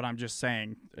 but I'm just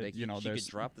saying, she could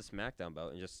drop the SmackDown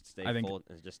belt and just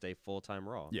stay full-time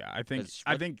Raw. Yeah, I think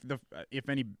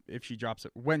if she drops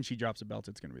it, when she drops a belt,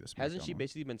 it's going to be the SmackDown. Hasn't she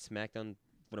basically been SmackDown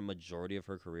for the majority of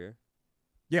her career?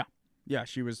 Yeah,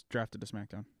 she was drafted to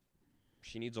SmackDown.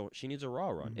 She needs a Raw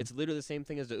run. Mm-hmm. It's literally the same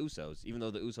thing as the Usos. Even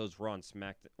though the Usos were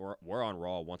on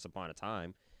Raw once upon a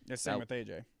time. The same with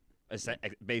AJ.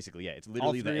 Basically, yeah. It's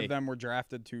literally all three of them were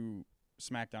drafted to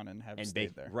SmackDown and have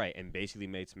stayed there. Right, and basically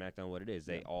made SmackDown what it is.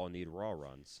 They all need Raw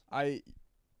runs. I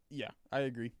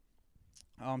agree.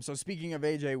 So speaking of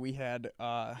AJ, we had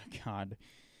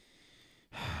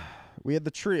we had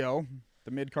the trio, the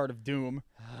mid card of Doom,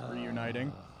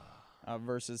 reuniting.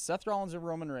 Versus Seth Rollins and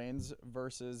Roman Reigns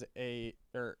versus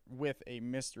with a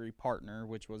mystery partner,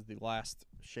 which was the last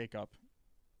shakeup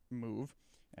move,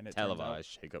 and it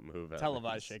televised shakeup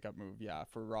move, yeah,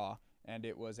 for Raw, and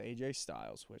it was AJ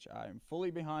Styles, which I'm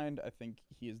fully behind. I think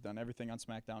he has done everything on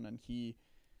SmackDown, and he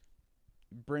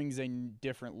brings a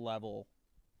different level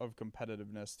of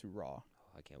competitiveness to Raw.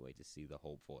 I can't wait to see the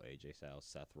hopeful AJ Styles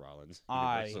Seth Rollins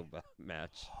Universal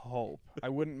match. Hope. I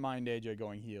wouldn't mind AJ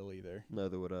going heel either.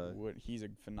 Neither would I. He's a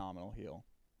phenomenal heel.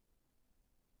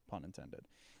 Pun intended.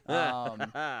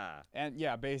 And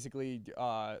yeah, basically,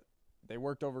 they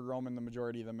worked over Roman the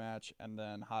majority of the match, and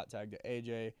then hot tag to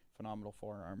AJ, phenomenal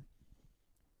forearm.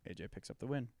 AJ picks up the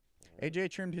win.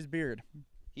 AJ trimmed his beard.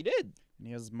 He did. And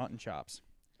he has mutton chops.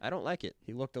 I don't like it.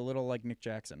 He looked a little like Nick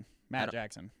Jackson. Matt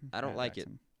Jackson. I don't like it.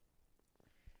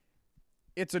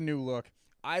 It's a new look.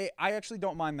 I actually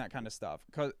don't mind that kind of stuff,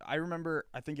 because I remember,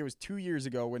 I think it was 2 years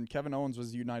ago when Kevin Owens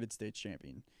was United States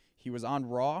champion. He was on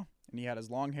Raw, and he had his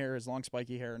long hair, his long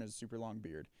spiky hair, and his super long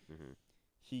beard. Mm-hmm.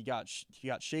 He got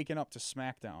shaken up to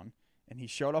SmackDown, and he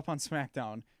showed up on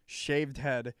SmackDown, shaved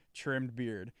head, trimmed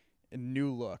beard, a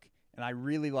new look. And I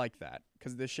really like that,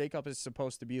 because the shake-up is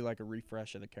supposed to be like a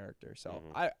refresh of the character.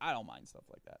 So I don't mind stuff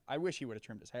like that. I wish he would have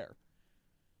trimmed his hair.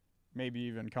 Maybe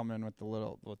even come in with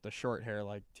the short hair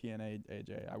like TNA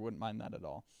AJ. I wouldn't mind that at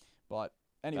all. But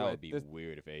anyway, that would be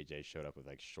weird if AJ showed up with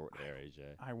like short hair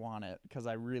AJ. I want it because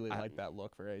I really like that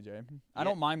look for AJ. Yeah. I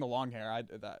don't mind the long hair.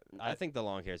 I think the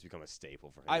long hair has become a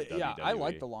staple for him. I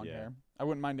like the long hair. I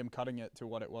wouldn't mind him cutting it to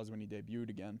what it was when he debuted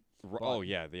again.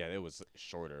 It was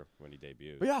shorter when he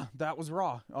debuted. But yeah, that was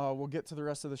Raw. We'll get to the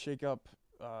rest of the shakeup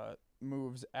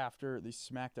moves after the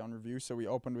SmackDown review. So we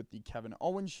opened with the Kevin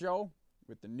Owens show,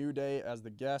 with the New Day as the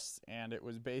guests, and it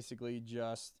was basically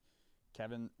just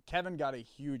Kevin got a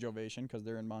huge ovation because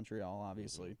they're in Montreal,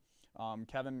 obviously.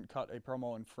 Kevin cut a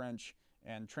promo in French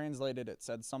and translated it,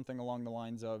 said something along the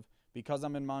lines of, "Because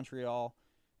I'm in Montreal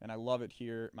and I love it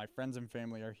here, my friends and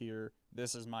family are here,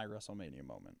 this is my WrestleMania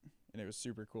moment." And it was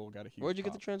super cool. Got a huge Where'd you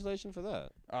get the translation for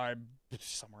that?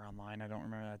 Somewhere online. I don't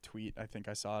remember that tweet. I think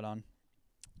I saw it on.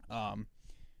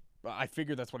 But I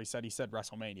figured that's what he said. He said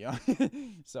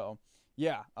WrestleMania. So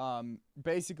yeah,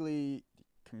 basically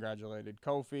congratulated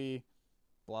Kofi,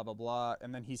 blah, blah, blah.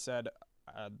 And then he said,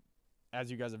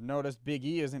 as you guys have noticed, Big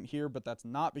E isn't here, but that's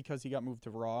not because he got moved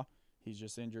to Raw. He's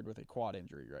just injured with a quad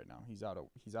injury right now. He's out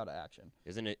of action.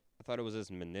 Isn't it? I thought it was his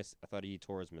meniscus. I thought he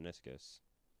tore his meniscus.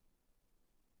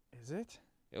 Is it?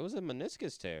 It was a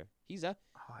meniscus tear. He's out.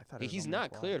 Oh, I thought he's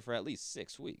not cleared for at least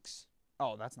 6 weeks.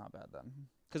 Oh, that's not bad then.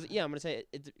 Because I'm gonna say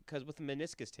it because with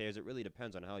meniscus tears, it really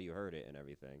depends on how you hurt it and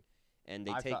everything. And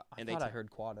they I heard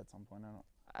quad at some point.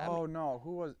 No,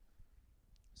 who was?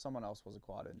 Someone else was a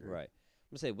quad injury. Right,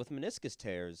 gonna say with meniscus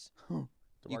tears,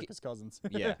 DeMarcus Cousins.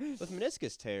 yeah, with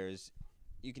meniscus tears,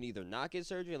 you can either not get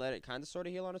surgery and let it kind of sort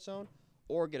of heal on its own,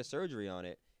 or get a surgery on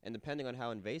it. And depending on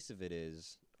how invasive it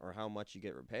is or how much you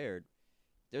get repaired,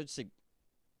 there's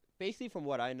basically from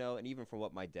what I know and even from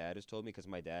what my dad has told me, because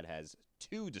my dad has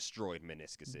 2 destroyed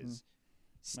meniscuses,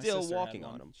 My still sister had walking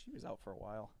on one. them. She was out for a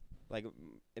while. Like,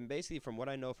 and basically from what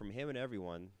I know from him and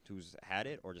everyone who's had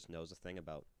it or just knows a thing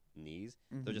about knees,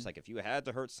 they're just like, if you had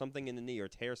to hurt something in the knee or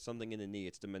tear something in the knee,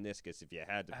 it's the meniscus if you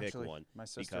had to pick Actually, one, my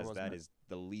sister because was that me- is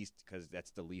the least, because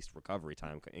that's the least recovery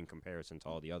time in comparison to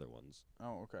all the other ones.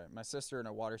 Oh, okay. My sister in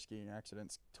a water skiing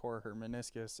accident tore her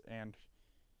meniscus and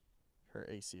her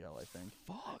ACL, I think.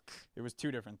 Fuck. It was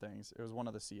 2 different things. It was one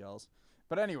of the CLs.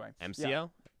 But anyway,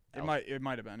 MCL? it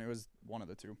might have been. It was one of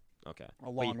the 2, Okay.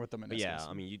 along with the meniscus. But yeah,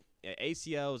 I mean,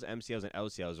 ACLs, MCLs, and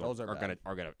LCLs Those are gonna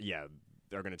bad.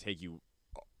 they're gonna take you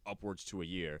upwards to a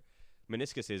year.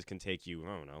 Meniscuses can take you,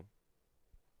 I don't know,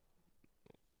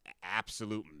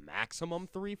 absolute maximum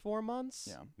 3-4 months.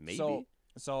 Yeah. Maybe.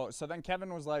 So then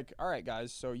Kevin was like, "All right,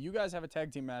 guys. So you guys have a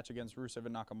tag team match against Rusev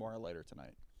and Nakamura later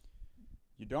tonight.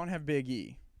 You don't have Big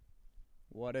E.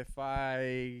 What if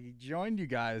I joined you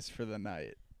guys for the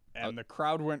night?" And the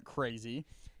crowd went crazy.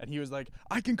 And he was like,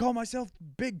 "I can call myself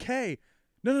Big K.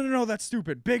 No, that's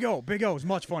stupid. Big O. Big O is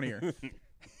much funnier."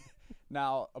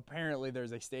 Now, apparently,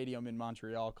 there's a stadium in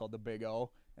Montreal called the Big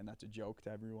O, and that's a joke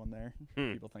to everyone there.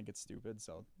 People think it's stupid,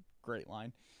 so great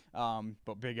line.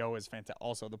 But Big O is fantastic.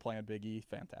 Also, the play on Big E,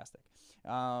 fantastic.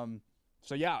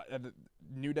 So yeah,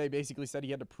 New Day basically said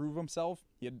he had to prove himself.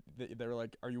 They were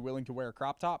like, "Are you willing to wear a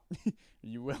crop top? Are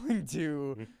you willing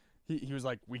to?" He was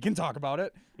like, "We can talk about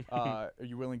it. Are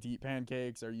you willing to eat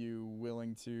pancakes? Are you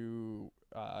willing to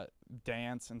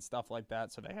dance and stuff like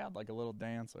that?" So they had like a little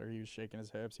dance where he was shaking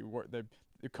his hips.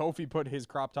 Kofi put his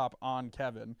crop top on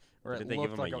Kevin, or Did they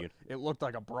give him it looked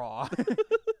like a bra.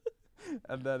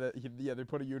 And then they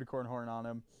put a unicorn horn on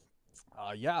him.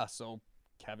 So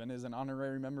Kevin is an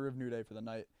honorary member of New Day for the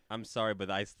night. I'm sorry, but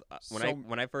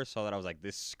when I first saw that, I was like,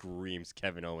 this screams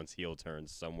Kevin Owens heel turn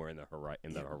somewhere in the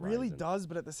horizon. It really does,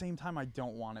 but at the same time, I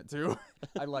don't want it to.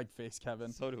 I like face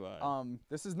Kevin. So do I.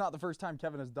 This is not the first time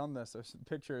Kevin has done this. A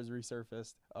picture has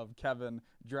resurfaced of Kevin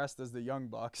dressed as the Young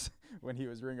Bucks when he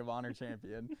was Ring of Honor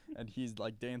champion, and he's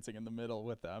like dancing in the middle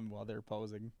with them while they're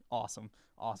posing. Awesome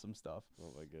stuff.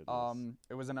 Oh my goodness.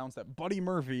 It was announced that Buddy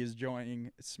Murphy is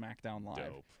joining SmackDown Live.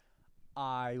 Dope.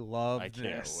 I love I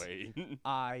this. can't wait.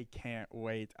 I can't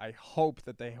wait. I hope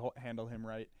that they handle him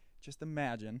right. Just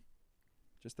imagine.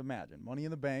 Money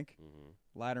in the Bank,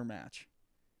 ladder match.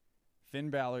 Finn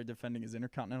Balor defending his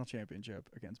Intercontinental Championship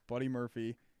against Buddy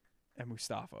Murphy and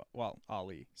Mustafa. Well,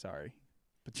 Ali, sorry.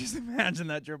 But just imagine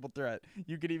that triple threat.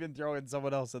 You could even throw in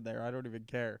someone else in there. I don't even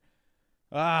care.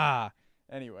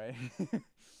 Anyway.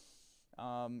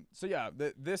 So yeah,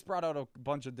 this brought out a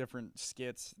bunch of different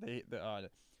skits.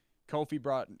 Kofi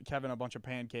brought Kevin a bunch of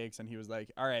pancakes, and he was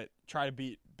like, "All right, try to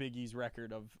beat Big E's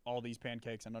record of all these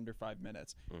pancakes in under 5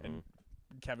 minutes." And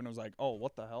Kevin was like, "Oh,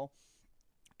 what the hell?"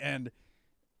 And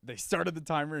they started the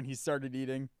timer, and he started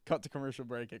eating. Cut to commercial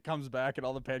break. It comes back, and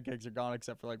all the pancakes are gone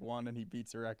except for like one, and he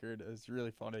beats the record. It's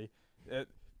really funny.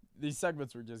 These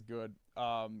segments were just good.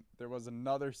 There was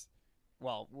another.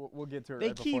 Well, we'll get to it. They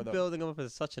right keep before building him up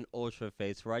as such an ultra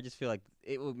face where I just feel like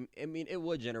it would. I mean, it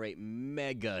would generate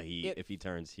mega heat if he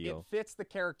turns heel. It fits the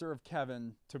character of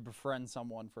Kevin to befriend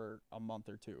someone for a month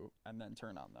or two and then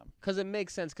turn on them. Because it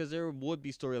makes sense. Because there would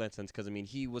be storyline sense. Because I mean,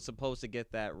 he was supposed to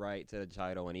get that right to the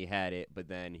title and he had it, but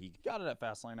then he Got it at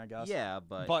Fastlane, I guess. Yeah,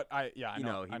 but I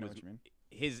know he was, what you mean.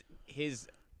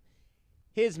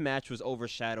 His match was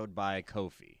overshadowed by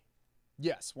Kofi.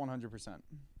 Yes, 100%.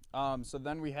 So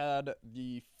then we had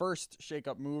the first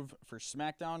shake-up move for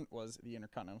SmackDown was the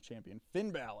Intercontinental Champion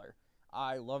Finn Balor.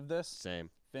 I love this. Same.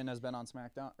 Finn has been on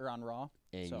SmackDown or on Raw.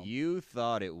 And you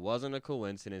thought it wasn't a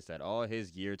coincidence that all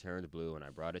his gear turned blue, and I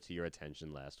brought it to your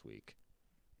attention last week.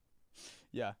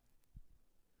 Yeah.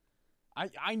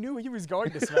 I knew he was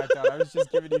going to SmackDown. I was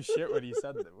just giving you shit when he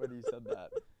said that.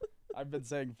 I've been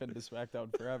saying Finn to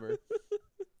SmackDown forever.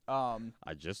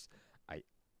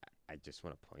 I just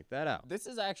want to point that out. This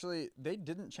is actually, they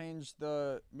didn't change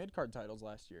the mid-card titles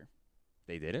last year.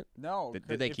 They didn't? No.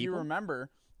 Did they if keep you them? remember,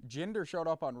 Jinder showed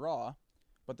up on Raw,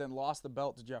 but then lost the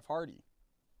belt to Jeff Hardy.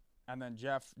 And then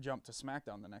Jeff jumped to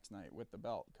SmackDown the next night with the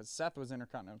belt because Seth was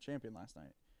Intercontinental Champion last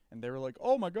night. And they were like,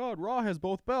 "Oh my God, Raw has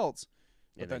both belts."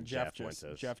 But And then Jeff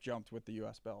Jeff jumped with the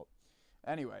U.S. belt.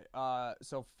 Anyway,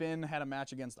 so Finn had a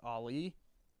match against Ali.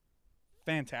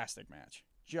 Fantastic match.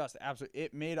 Just absolutely.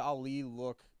 It made Ali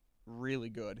look really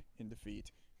good in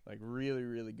defeat. Like really,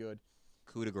 really good.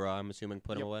 Coup de grace, I'm assuming,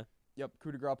 put him away. Yep,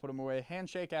 coup de grace put him away.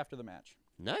 Handshake after the match.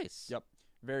 Nice. Yep,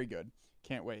 very good.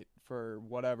 Can't wait for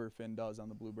whatever Finn does on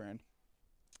the blue brand.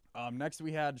 Next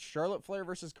we had Charlotte Flair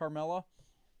versus Carmella.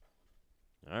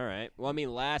 All right. Well, I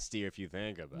mean, last year, if you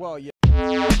think about Well, it.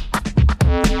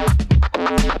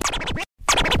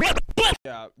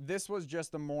 Yeah, this was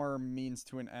just a more means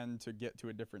to an end to get to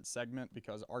a different segment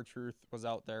because R-Truth was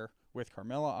out there with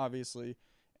Carmella, obviously.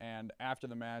 And after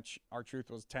the match,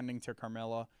 R-Truth was tending to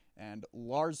Carmella, and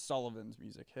Lars Sullivan's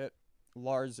music hit.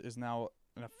 Lars is now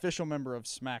an official member of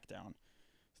SmackDown.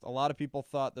 A lot of people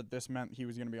thought that this meant he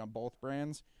was going to be on both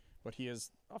brands, but he is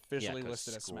officially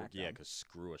listed as SmackDown. Yeah, because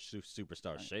screw a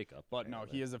superstar shakeup. But no,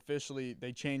 he is officially,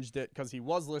 they changed it because he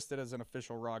was listed as an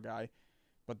official Raw guy,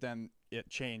 but then they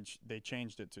changed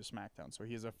it to SmackDown. So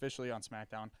he is officially on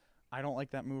SmackDown. I don't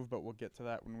like that move, but we'll get to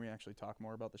that when we actually talk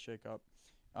more about the shakeup.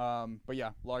 But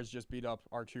yeah, Lars just beat up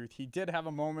R-Truth. He did have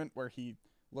a moment where he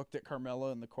looked at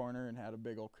Carmella in the corner and had a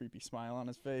big old creepy smile on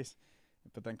his face.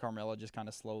 But then Carmella just kind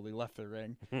of slowly left the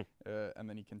ring, and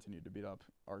then he continued to beat up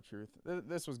R-Truth.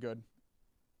 This was good.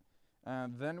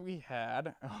 Then we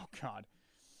had, oh God,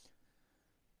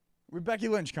 Becky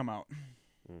Lynch come out.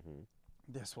 Mm-hmm.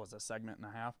 This was a segment and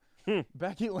a half.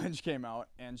 Becky Lynch came out,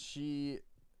 and she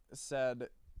said,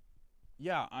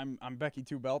 yeah, I'm Becky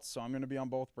Two Belts, so I'm going to be on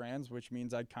both brands, which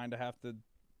means I kind of have to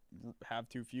have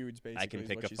two feuds, basically. I can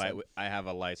pick a fight. I have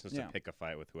a license to pick a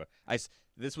fight with whoever.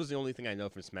 This was the only thing I know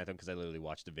from SmackDown because I literally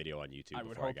watched the video on YouTube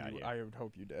before I got here. I would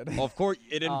hope you did. Well, of course,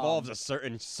 it involves a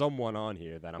certain someone on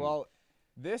here that I'm. Well,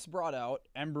 this brought out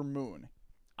Ember Moon.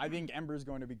 I think Ember's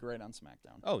going to be great on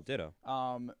SmackDown. Oh, ditto.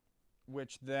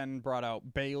 Which then brought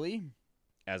out Bayley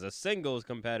as a singles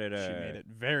competitor. She made it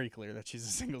very clear that she's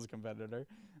a singles competitor.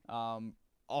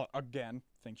 Again,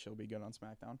 think she'll be good on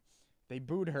SmackDown. They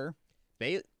booed her.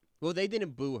 Well, they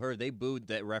didn't boo her. They booed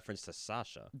that reference to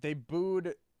Sasha. They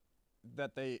booed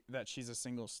that she's a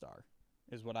singles star,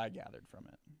 is what I gathered from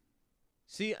it.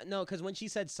 See, no, because when she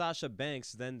said Sasha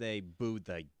Banks, then they booed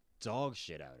the dog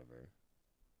shit out of her.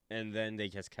 And then they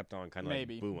just kept on kind of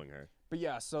like booing her. But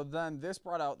yeah, so then this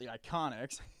brought out the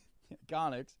Iconics. The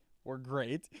Iconics were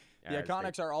great. The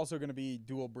Iconics are also going to be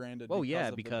dual branded. Oh yeah,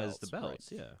 because the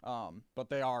belts, right? Yeah. But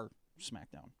they are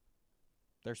SmackDown.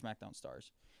 They're SmackDown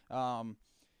stars.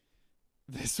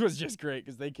 This was just great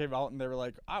because they came out and they were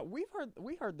like, we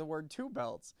heard the word two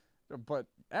belts, but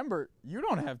Ember, you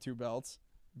don't have two belts.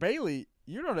 Bayley,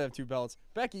 you don't have two belts.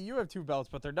 Becky, you have two belts,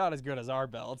 but they're not as good as our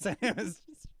belts. And it was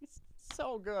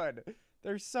so good.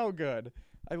 They're so good.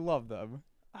 I love them.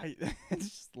 I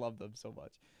just love them so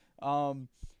much.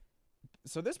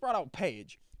 So this brought out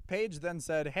Paige. Paige then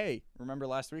said, hey, remember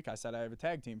last week I said I have a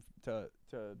tag team to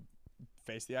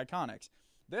face the Iconics.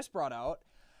 This brought out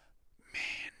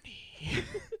Mandy.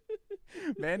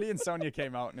 Mandy and Sonya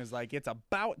came out and is like, it's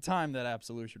about time that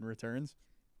Absolution returns.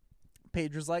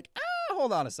 Paige was like,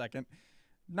 hold on a second.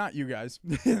 Not you guys.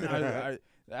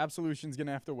 Absolution's going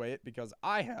to have to wait because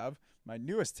I have my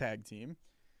newest tag team,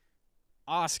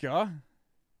 Asuka,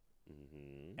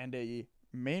 and a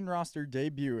main roster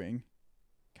debuting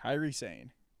Kairi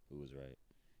Sane. Who was right?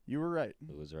 You were right.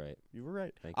 Who was right? You were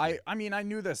right. Thank you. I mean, I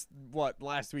knew this,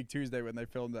 last week Tuesday when they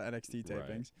filmed the NXT tapings.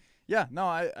 Right. Yeah, no,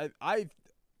 I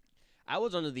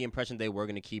was under the impression they were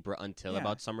going to keep her until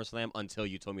about SummerSlam, until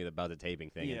you told me about the taping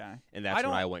thing. Yeah. And that's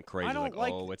when I went crazy.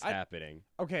 What's happening?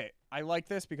 Okay, I like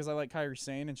this because I like Kairi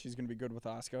Sane, and she's going to be good with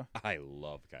Asuka. I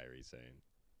love Kairi Sane.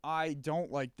 I don't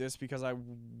like this because I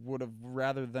would have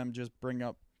rather them just bring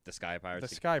up the Sky Pirates.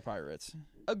 The Sky Pirates.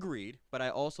 Agreed, but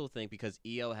I also think because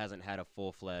Io hasn't had a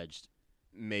full-fledged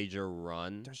major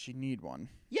run. Does she need one?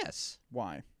 Yes.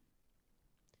 Why?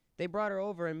 They brought her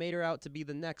over and made her out to be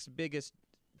the next biggest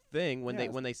thing when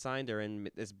they signed her and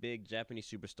this big Japanese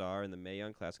superstar in the Mae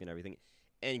Young Classic and everything.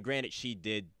 And granted, she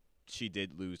did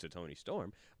lose to Toni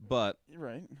Storm, but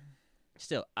right.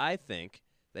 Still, I think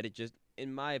that it just,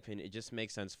 in my opinion, it just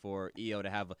makes sense for Io to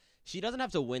have. She doesn't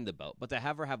have to win the belt, but to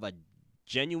have her have a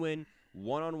genuine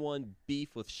one-on-one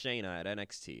beef with Shayna at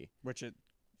NXT, which it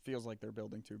feels like they're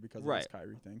building to because of Right. this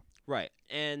Kyrie thing. right?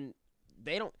 And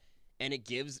they don't. And it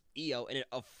gives Io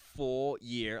a full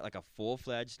year, like a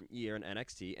full-fledged year in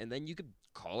NXT, and then you could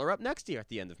call her up next year at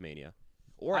the end of Mania,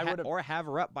 or have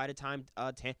her up by the time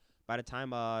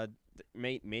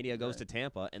Mania goes to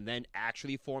Tampa, and then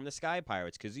actually form the Sky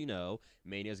Pirates, because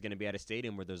Mania is going to be at a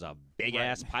stadium where there's a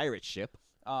big-ass pirate ship.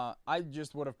 I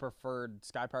just would have preferred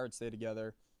Sky Pirates stay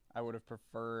together. I would have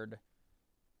preferred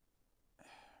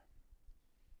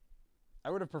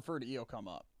Io come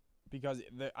up. Because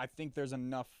I think there's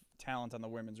enough talent on the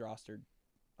women's roster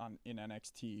in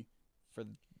NXT for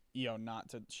Io not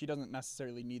to. She doesn't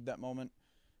necessarily need that moment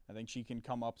I think she can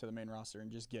come up to the main roster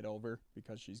and just get over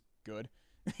because she's good,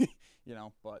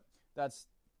 but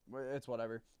it's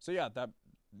whatever. So yeah,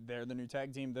 they're the new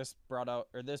tag team. This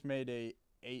made a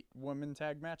 8-woman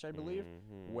tag match, I believe,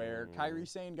 where Kairi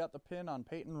Sane got the pin on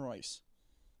Peyton Royce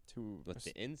with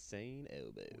the insane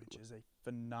elbow, which is a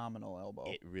phenomenal elbow.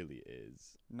 It really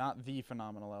is. Not the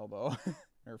phenomenal elbow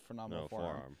or phenomenal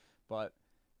forearm. But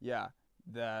yeah,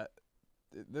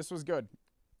 this was good.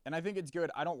 And I think it's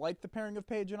good. I don't like the pairing of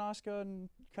Paige and Asuka and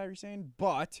Kairi Sane,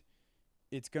 but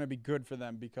it's going to be good for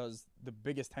them because the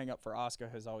biggest hang-up for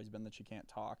Asuka has always been that she can't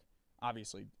talk,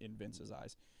 obviously in Vince's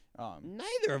eyes.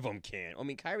 Neither of them can. I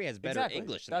mean, Kairi has better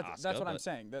English than Asuka. That's what I'm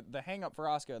saying. The hang-up for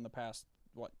Asuka in the past,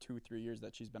 2-3 years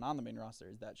that she's been on the main roster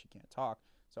is that she can't talk.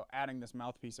 So adding this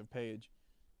mouthpiece of Paige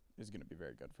is going to be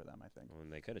very good for them, I think. Well,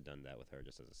 and they could have done that with her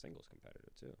just as a singles competitor,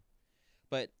 too.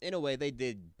 But in a way, they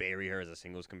did bury her as a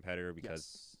singles competitor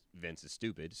because Vince is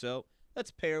stupid. So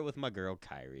let's pair her with my girl,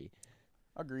 Kairi.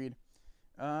 Agreed.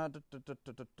 All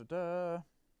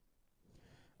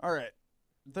right.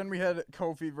 Then we had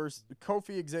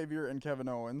Kofi, Xavier, and Kevin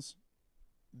Owens,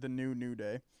 the New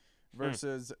Day,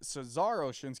 versus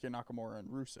Cesaro, Shinsuke Nakamura, and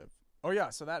Rusev. Oh, yeah,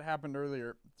 so that happened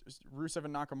earlier. Rusev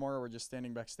and Nakamura were just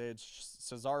standing backstage.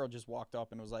 Cesaro just walked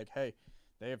up and was like, hey,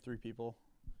 they have 3 people.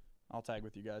 I'll tag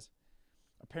with you guys.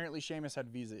 Apparently, Sheamus had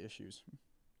visa issues.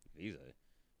 Visa?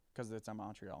 Because it's in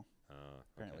Montreal.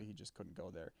 Apparently, okay. he just couldn't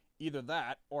go there. Either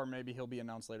that, or maybe he'll be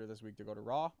announced later this week to go to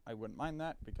Raw. I wouldn't mind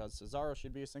that because Cesaro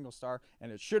should be a single star,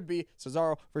 and it should be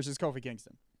Cesaro versus Kofi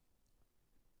Kingston.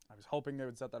 I was hoping they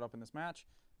would set that up in this match.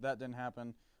 That didn't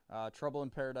happen. Trouble in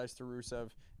Paradise to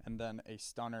Rusev, and then a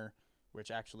stunner,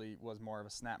 which actually was more of a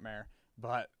snapmare,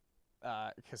 but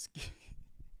because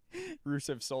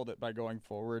Rusev sold it by going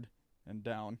forward and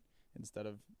down instead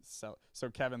of so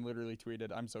Kevin literally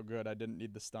tweeted, "I'm so good, I didn't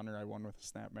need the stunner, I won with a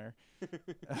snapmare."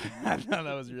 I thought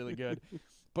that was really good.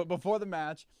 But before the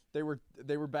match, they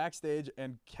were backstage,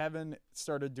 and Kevin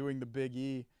started doing the Big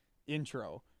E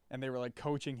intro. And they were like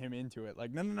coaching him into it,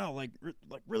 like no, like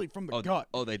really from the gut.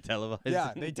 Oh, they televised.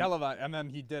 Yeah, they televised, and then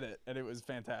he did it, and it was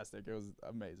fantastic. It was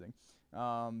amazing.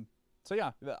 So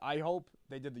yeah, I hope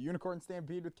they did the Unicorn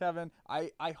Stampede with Kevin.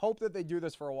 I hope that they do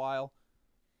this for a while.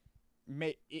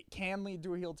 It can lead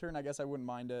to a heel turn. I guess I wouldn't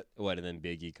mind it. What? And then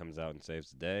Big E comes out and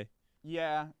saves the day.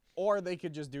 Yeah, or they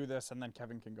could just do this, and then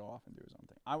Kevin can go off and do his own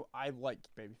thing. I like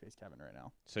babyface Kevin right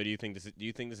now. So do you think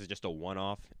this is just a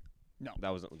one-off? No. That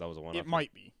was a one-off. It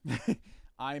might be.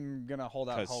 I'm going to hold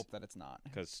out hope that it's not.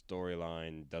 Because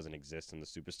storyline doesn't exist in the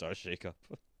Superstar shakeup.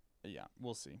 Yeah,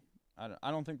 we'll see. I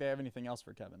don't think they have anything else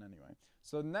for Kevin anyway.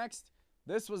 So next,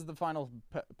 this was the final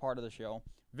part of the show.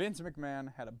 Vince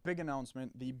McMahon had a big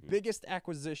announcement, the biggest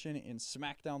acquisition in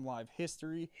SmackDown Live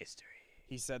history.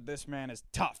 He said this man is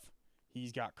tough.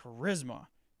 He's got charisma.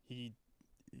 He's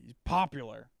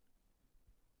popular.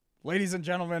 Ladies and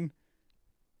gentlemen,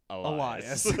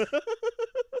 Elias.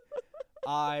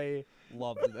 I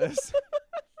loved this.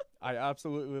 I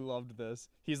absolutely loved this.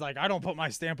 He's like, I don't put my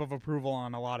stamp of approval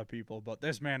on a lot of people, but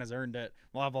this man has earned it.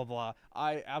 Blah, blah, blah.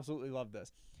 I absolutely loved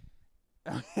this.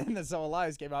 And then so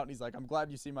Elias came out and he's like, I'm glad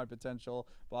you see my potential.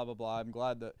 Blah, blah, blah. I'm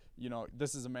glad that,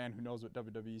 this is a man who knows what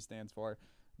WWE stands for.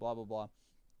 Blah, blah, blah.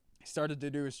 He started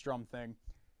to do his strum thing.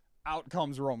 Out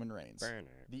comes Roman Reigns.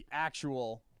 The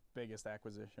actual biggest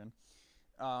acquisition.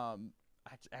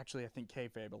 Actually, I think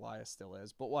kayfabe Elias still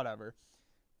is, but whatever.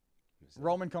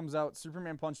 Roman comes out,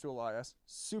 Superman punch to Elias,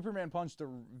 Superman punch to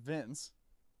Vince,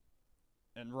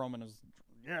 and Roman is,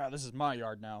 this is my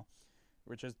yard now,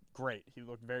 which is great. He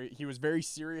was very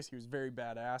serious. He was very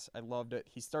badass. I loved it.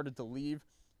 He started to leave,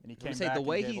 and he came back and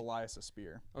gave Elias a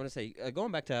spear. I want to say,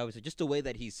 going back to obviously just the way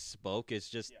that he spoke is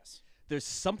just, there's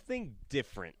something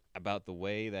different about the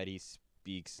way that he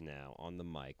speaks now on the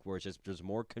mic, where it's just there's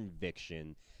more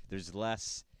conviction. There's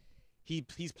less.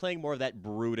 He's playing more of that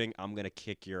brooding, I'm going to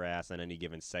kick your ass on any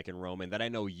given second Roman that I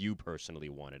know you personally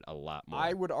wanted a lot more.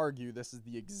 I would argue this is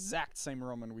the exact same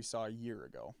Roman we saw a year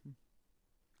ago.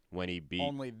 When he beat.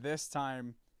 Only this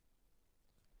time,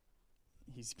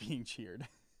 he's being cheered.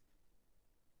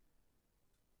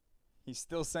 He's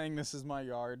still saying this is my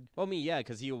yard. Well, I mean, yeah,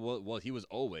 because he was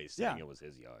always saying it was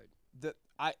his yard.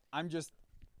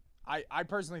 I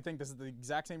personally think this is the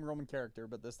exact same Roman character,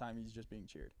 but this time he's just being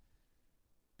cheered.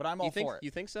 But I'm all for it.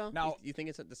 You think so? Now, you think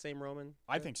it's the same Roman?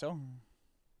 I think so.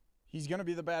 He's gonna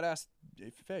be the badass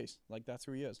face. Like that's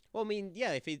who he is. Well, I mean,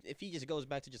 yeah. If he just goes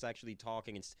back to just actually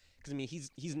talking, because I mean,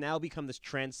 he's now become this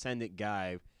transcendent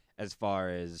guy as far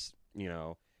as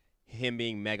him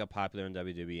being mega popular in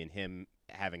WWE and him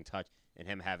having touch and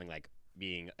him having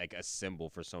being like a symbol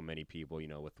for so many people.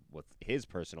 With his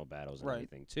personal battles and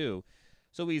everything too.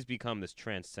 So he's become this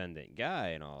transcendent guy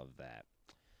and all of that.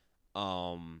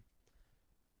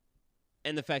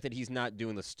 And the fact that he's not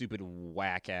doing the stupid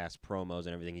whack ass promos and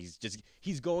everything.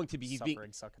 He's going to be he's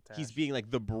being like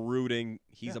the brooding.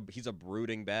 He's a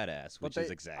brooding badass, which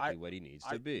is exactly what he needs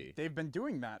to be. They've been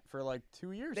doing that for like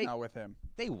 2 years now with him.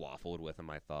 They waffled with him,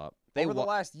 I thought. Over the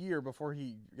last year before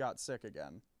he got sick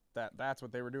again. That's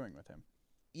what they were doing with him.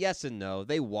 Yes and no.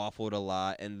 They waffled a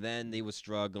lot, and then they was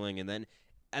struggling, and then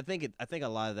I think a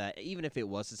lot of that, even if it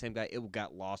was the same guy, it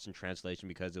got lost in translation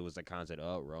because it was the concept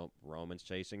of Roman's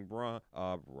chasing Brock.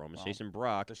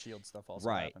 The Shield stuff also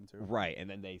happened too. Right, and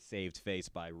then they saved face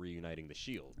by reuniting the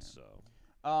Shield.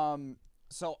 Yeah.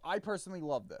 So I personally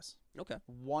love this. Okay.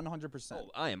 100%. Oh,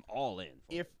 I am all in.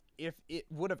 If it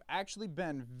would have actually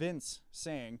been Vince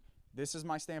saying, "This is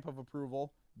my stamp of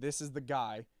approval. This is the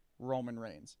guy, Roman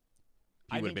Reigns."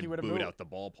 He would have been booed out the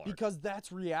ballpark. Because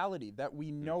that's reality, that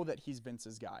we know that he's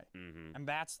Vince's guy. Mm-hmm. And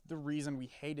that's the reason we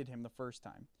hated him the first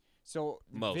time. So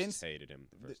Vince hated him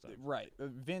the first time. Right.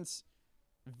 Vince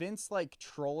like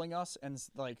trolling us and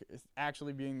like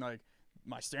actually being like,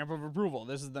 my stamp of approval.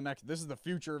 This is the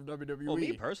future of WWE. Well,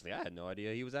 me personally, I had no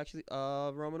idea he was actually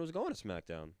Roman was going to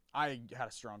SmackDown. I had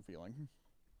a strong feeling.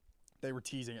 They were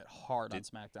teasing it hard on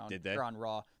SmackDown. Did they? Or on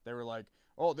Raw. They were like,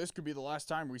 "Oh, this could be the last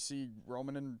time we see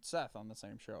Roman and Seth on the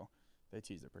same show." They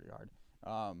teased it pretty hard.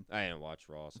 I didn't watch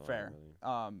Raw, so fair.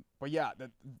 Really... But yeah,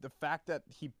 the fact that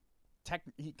he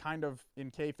kind of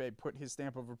in kayfabe put his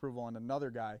stamp of approval on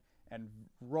another guy, and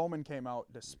Roman came out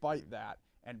despite that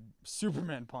and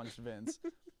Superman punched Vince.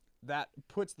 That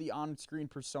puts the on-screen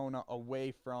persona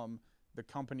away from the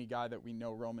company guy that we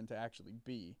know Roman to actually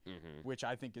be, which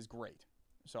I think is great.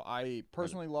 So I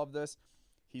personally love this.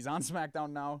 He's on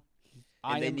SmackDown now.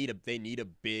 And they need a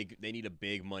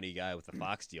big money guy with the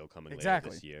Fox deal coming later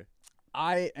this year.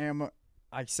 I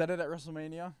said it at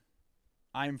WrestleMania.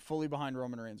 I am fully behind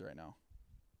Roman Reigns right now.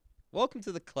 Welcome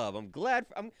to the club. I'm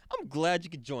glad you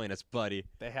could join us, buddy.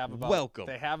 They have welcome.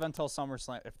 They have until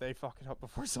SummerSlam. If they fuck it up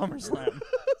before SummerSlam,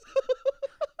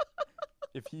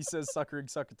 if he says suckering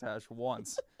succotash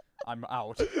once, I'm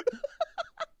out.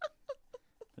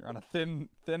 You're on a thin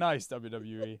ice,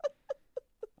 WWE.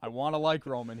 I want to like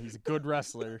Roman. He's a good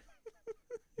wrestler.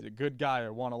 He's a good guy. I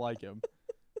want to like him.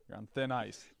 You're on thin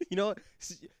ice. You know what?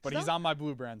 But he's on my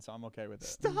blue brand, so I'm okay with it.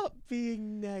 Stop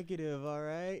being negative, all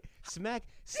right? It's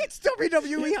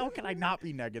WWE. How can I not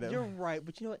be negative? You're right,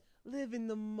 but you know what? Live in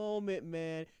the moment,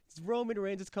 man. Roman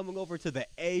Reigns is coming over to the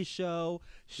A show.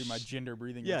 Do my gender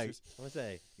breathing. Yeah, exercise. I'm gonna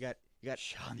say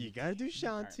you gotta do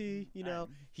Shanti. Right. You know,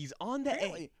 he's on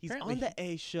the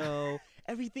A show.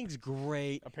 Everything's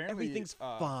great. Apparently, everything's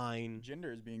fine.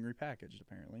 Gender is being repackaged.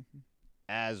 Apparently.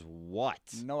 As what?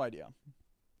 No idea.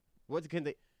 What can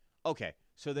they? Okay,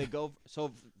 so they go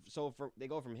they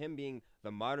go from him being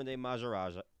the modern day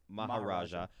Maharaja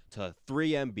to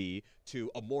 3MB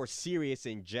to a more serious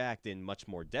and jacked and much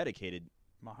more dedicated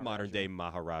modern day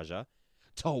Maharaja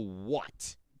to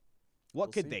what?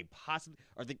 What could they possibly?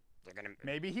 Are they? They're gonna.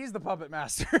 Maybe he's the puppet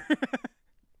master.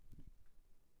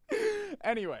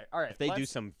 Anyway, all right. If they do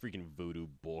some freaking voodoo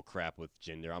bullcrap with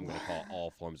gender, I'm gonna call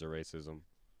all forms of racism.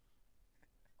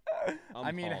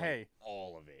 Hey,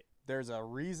 all of it. There's a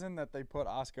reason that they put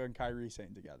Asuka and Kairi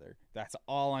Sane together. That's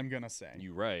all I'm gonna say.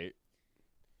 You right.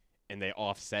 And they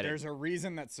offset There's a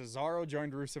reason that Cesaro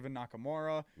joined Rusev and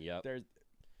Nakamura. Yep.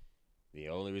 The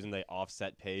only reason they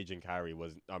offset Paige and Kairi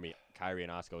Kairi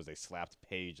and Asuka was they slapped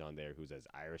Paige on there, who's as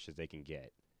Irish as they can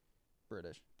get.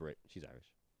 British. She's Irish.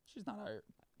 She's not Irish.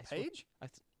 Paige?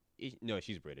 No,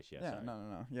 she's British. Yeah. Yeah. Sorry.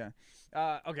 No.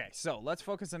 Yeah. Okay. So let's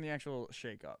focus on the actual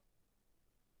shakeup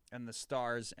and the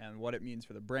stars and what it means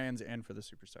for the brands and for the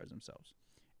superstars themselves.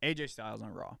 AJ Styles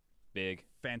on Raw. Big.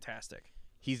 Fantastic.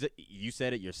 You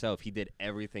said it yourself. He did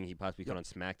everything he possibly could on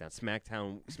SmackDown.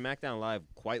 SmackDown Live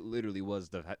quite literally was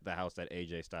the house that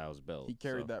AJ Styles built. He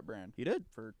carried that brand. He did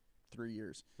for 3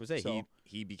 years.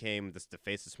 He became the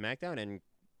face of SmackDown, and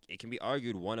it can be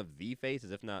argued one of the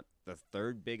faces, if not the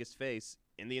third biggest face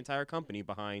in the entire company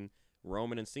behind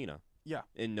Roman and Cena. Yeah.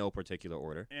 In no particular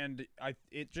order. And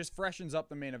it just freshens up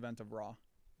the main event of Raw,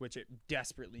 which it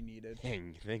desperately needed.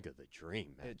 And think of the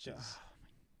dream matches.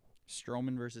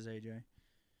 Strowman versus AJ.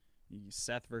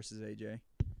 Seth versus AJ.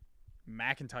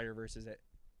 McIntyre versus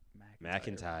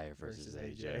McIntyre versus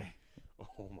AJ.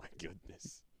 Oh my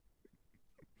goodness.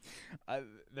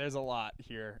 There's a lot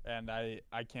here, and I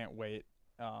can't wait.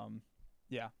 I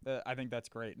think that's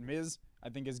great. Miz, I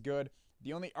think, is good.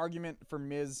 The only argument for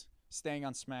Miz staying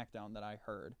on SmackDown that I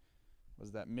heard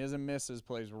was that Miz and Mrs.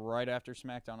 plays right after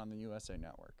SmackDown on the USA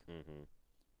Network. Mm-hmm.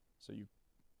 So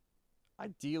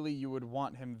ideally you would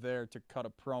want him there to cut a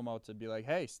promo to be like,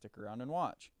 hey, stick around and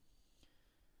watch.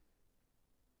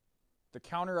 The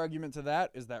counter argument to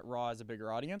that is that Raw has a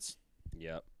bigger audience.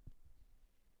 Yep.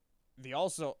 The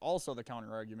also the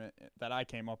counter argument that I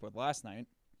came up with last night,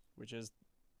 which is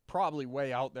probably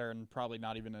way out there and probably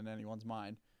not even in anyone's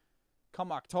mind.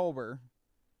 Come October,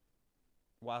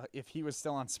 if he was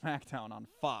still on SmackDown on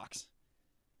Fox,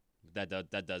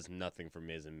 That does nothing for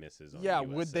Miz and Mrs. on yeah,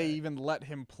 USA. would they even let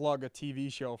him plug a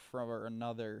TV show from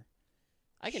another?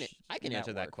 I can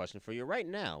answer that network? question for you right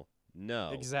now.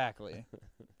 No. Exactly.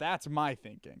 That's my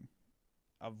thinking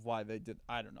of why they did.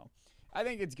 I don't know. I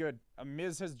think it's good.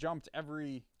 Miz has jumped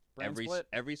every brand split,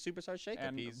 Every superstar shakeup.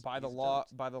 and He's by the law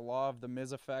of the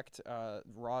Miz effect,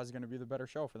 Raw is going to be the better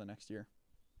show for the next year.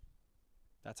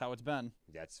 That's how it's been.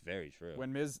 That's very true.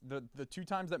 When Miz, the 2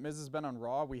 times that Miz has been on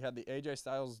Raw, we had the AJ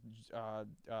Styles,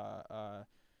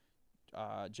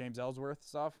 James Ellsworth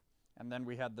stuff, and then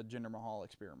we had the Jinder Mahal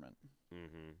experiment.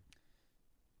 Mm-hmm.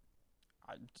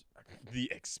 The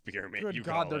experiment. Good you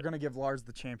God, call they're it. gonna give Lars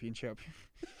the championship.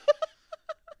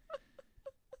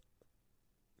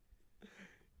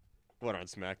 What, on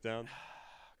SmackDown? God.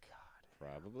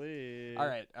 Probably. All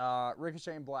right,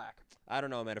 Ricochet and Black. I don't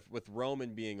know, man. With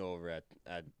Roman being over at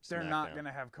They're SmackDown. not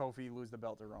gonna have Kofi lose the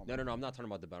belt to Roman. No. I'm not talking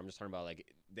about the belt. I'm just talking about like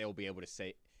they'll be able to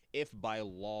say if by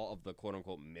law of the quote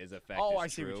unquote Miz effect. Oh, is I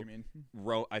see true, what you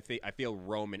mean. I feel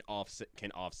Roman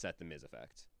can offset the Miz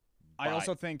effect. I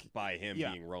also think by him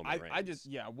being Roman Reigns. I just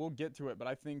we'll get to it, but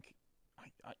I think,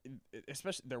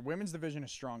 especially their women's division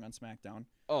is strong on SmackDown.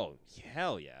 Oh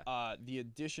hell yeah. The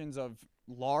additions of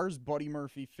Lars, Buddy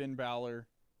Murphy, Finn Balor,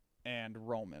 and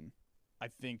Roman, I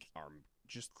think Are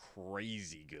just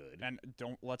crazy good. And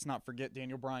let's not forget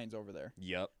Daniel Bryan's over there.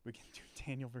 Yep. We can do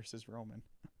Daniel versus Roman.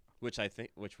 Which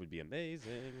would be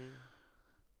amazing.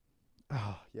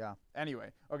 Oh yeah. Anyway,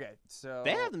 okay, so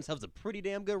They have themselves a pretty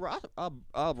damn good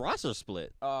roster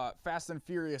split. Fast and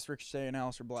Furious, Ricochet and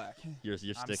Aleister Black. You're I'm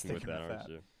sticking with sticking that, with aren't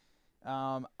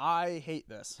that. you? I hate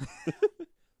this.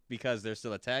 Because they're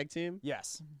still a tag team?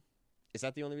 Yes. Is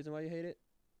that the only reason why you hate it?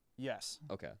 Yes.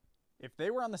 Okay. If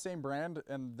they were on the same brand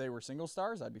and they were single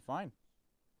stars, I'd be fine.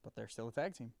 But they're still a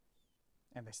tag team.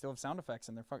 And they still have sound effects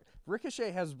in their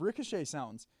Ricochet has Ricochet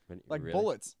sounds. Like Really?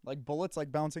 bullets. Like bullets like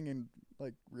bouncing and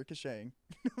like ricocheting.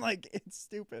 Like it's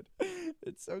stupid.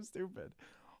 It's so stupid.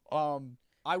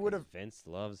 I would have Vince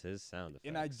loves his sound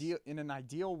effects. in an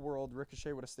ideal world,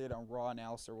 Ricochet would have stayed on Raw and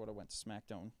Aleister would have went to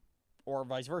SmackDown. Or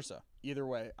vice versa. Either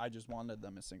way, I just wanted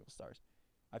them as single stars.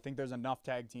 I think there's enough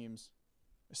tag teams,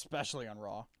 especially on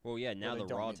Raw. Well, yeah, now they the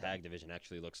don't Raw need tag division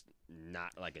actually looks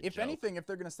not like a If joke. anything, if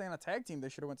they're going to stay on a tag team, they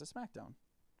should have went to SmackDown.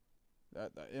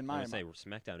 In my I would say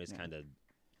SmackDown is kind of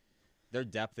their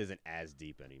depth isn't as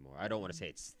deep anymore. I don't want to say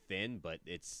it's thin, but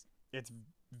it's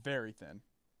very thin.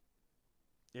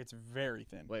 It's very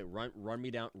thin. wait, run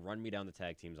me down the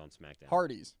tag teams on SmackDown.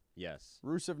 Hardys, Yes.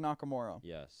 Rusev Nakamura,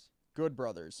 Yes. Good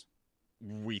Brothers.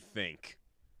 We think.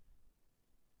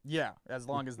 Yeah, as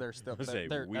long as they're still I say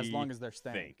as long as they're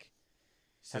staying.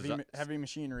 Think. Heavy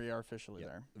Machinery are officially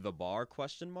there. The Bar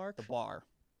question mark? The Bar,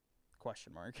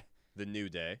 question mark. The New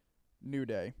Day. New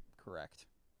Day, correct.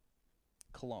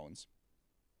 Colognes.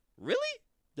 Really?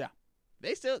 Yeah.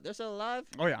 They're still alive?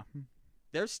 Oh yeah.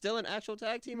 They're still an actual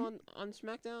tag team on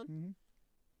SmackDown? Mm-hmm.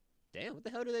 Damn, what the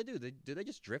hell do they do? Do they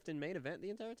just drift in main event the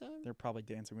entire time? They're probably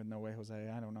dancing with No Way Jose.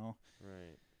 I don't know.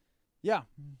 Right. Yeah.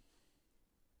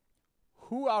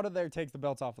 Who out of there takes the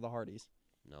belts off of the Hardys?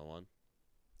 No one.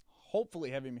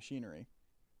 Hopefully Heavy Machinery.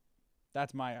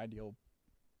 That's my ideal.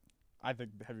 I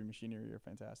think the Heavy Machinery are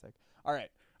fantastic. All right.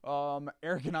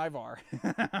 Eric and Ivar.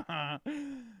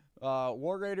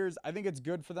 War Raiders, I think it's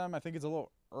good for them. I think it's a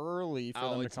little early for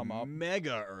them to come up.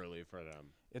 Mega early for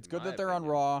them. It's in good my that they're on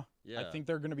opinion. Raw. Yeah. I think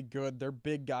they're going to be good. They're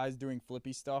big guys doing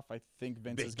flippy stuff. I think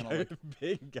Vince is going to like.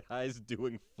 Big guys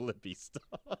doing flippy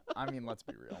stuff. I mean, let's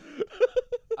be real.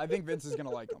 I think Vince is going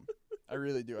to like them. I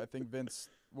really do. I think Vince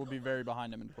will be very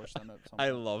behind him and push them at some I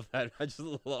point. love that. I just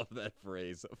love that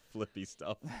phrase, flippy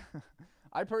stuff.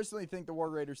 I personally think the War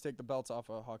Raiders take the belts off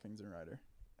of Hawkins and Ryder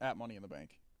at Money in the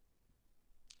Bank.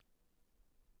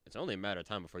 It's only a matter of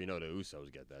time before you know the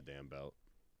Usos get that damn belt.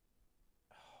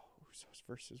 Usos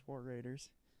versus War Raiders.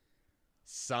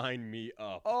 Sign me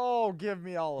up. Oh, give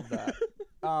me all of that.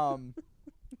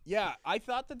 Yeah, I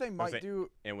thought that they might saying- do.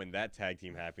 And when that tag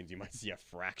team happens, you might see a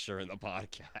fracture in the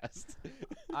podcast.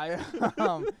 I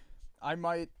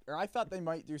thought they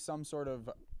might do some sort of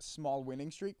small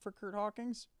winning streak for Kurt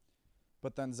Hawkins,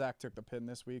 but then Zach took the pin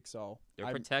this week, so They're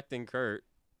I'm- protecting Kurt,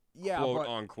 yeah, quote but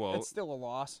unquote. it's still a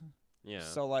loss. Yeah.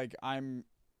 So like I'm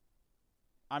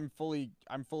fully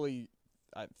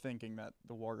thinking that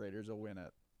the War Raiders will win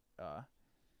at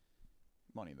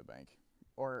Money in the Bank,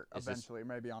 or eventually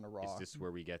maybe on a Raw. Is this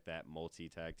where we get that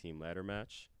multi-tag team ladder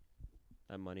match?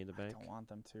 At Money in the Bank? I don't want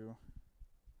them to.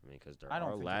 I mean, because there I don't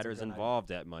are think it's a ladders good idea.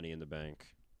 involved at Money in the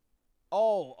Bank.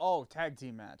 Oh, tag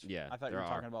team match. Yeah, I thought you there were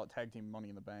are. talking about tag team Money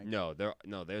in the Bank. No,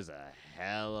 there's a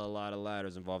hell of a lot of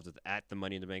ladders involved at the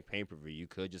Money in the Bank pay-per-view. You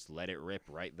could just let it rip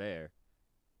right there.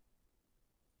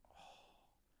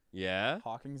 Yeah?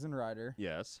 Hawkins and Ryder,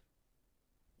 Yes.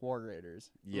 War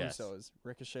Raiders, Yes. Usos,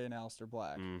 Ricochet and Aleister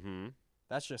Black. Mm-hmm.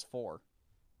 That's just 4.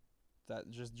 That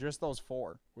just those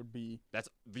 4 would be That's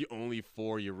the only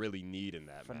 4 you really need in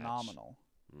that phenomenal.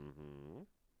 match. Mm-hmm.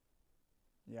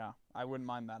 Yeah, I wouldn't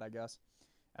mind that, I guess.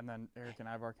 And then Eric and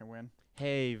Ivar can win.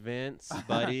 Hey, Vince,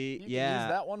 buddy. You can yeah. use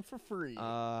that one for free.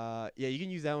 Yeah, you can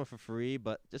use that one for free,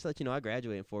 but just to let you know, I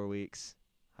graduate in 4 weeks.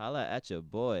 Holla at your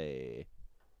boy.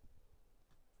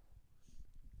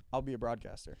 I'll be a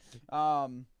broadcaster.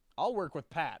 I'll work with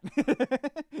Pat.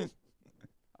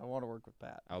 I want to work with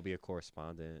Pat. I'll be a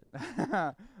correspondent.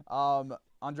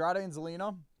 Andrade and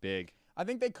Zelina. Big. I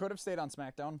think they could have stayed on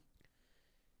SmackDown,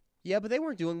 Yeah, but they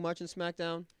weren't doing much in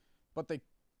SmackDown. but they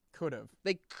could have,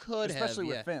 They could especially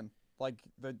have. with Finn. Like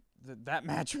that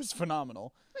match was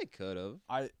phenomenal. They could have.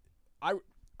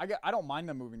 I don't mind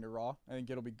them moving to Raw. I think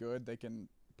it'll be good. They can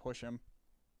push him.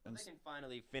 And They can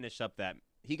finally finish up that.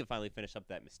 He can finally finish up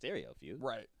that Mysterio feud.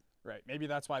 right. Maybe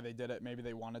that's why they did it. Maybe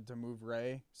they wanted to move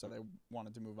Ray, so they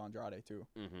wanted to move Andrade too.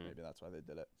 Mm-hmm. Maybe that's why they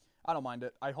did it. I don't mind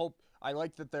it. I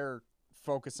like that they're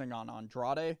focusing on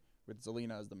Andrade with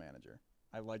Zelina as the manager.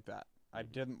 I like that. I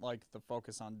didn't like the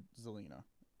focus on Zelina.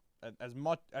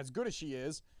 As good as she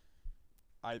is,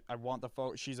 I want the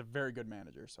she's a very good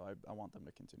manager, so I want them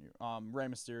to continue. Rey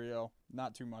Mysterio,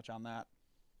 not too much on that.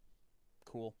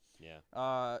 Cool.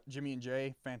 Yeah. Jimmy and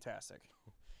Jay, fantastic.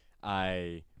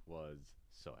 I was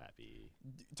so happy.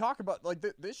 Talk about like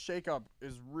this shakeup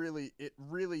is really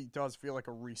does feel like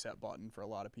a reset button for a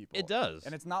lot of people. It does.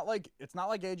 And it's not like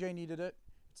AJ needed it.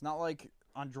 It's not like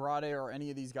Andrade or any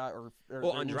of these guys or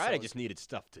Well, Andrade Usos. just needed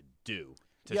stuff to do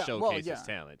to Yeah, well, showcase his yeah.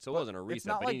 talent. So it But wasn't a it's reset,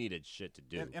 not but like- he needed shit to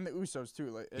do. and the Usos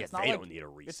too. Like, Yeah, it's not they like, don't need a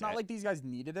reset. It's not like these guys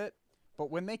needed it, but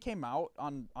when they came out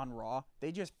on Raw,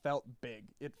 they just felt big.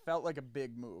 It felt like a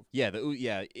big move.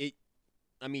 It.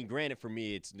 I mean, granted, for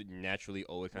me, it's naturally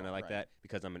always kind of Well, like right. that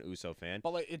because I'm an Uso fan.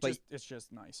 But like But- it's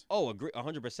just nice. Oh, agree,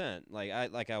 100%. Like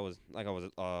I was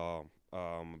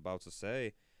about to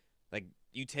say, like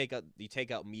you take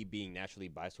out me being naturally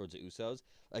biased towards the Usos.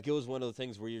 Like it was one of the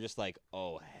things where you're just like,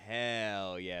 oh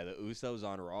hell yeah, the Usos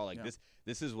on Raw. Like Yeah.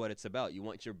 this is what it's about. You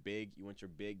want your big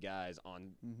guys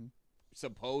on Mm-hmm.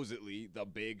 supposedly the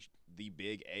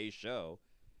big A show.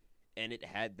 And it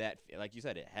had that, like you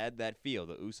said, it had that feel.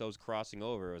 The Usos crossing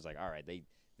over. It was like, all right, they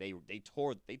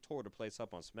tore the place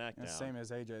up on SmackDown. And same as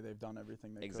AJ, they've done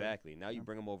everything they Exactly. Now you Yeah.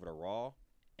 bring them over to Raw,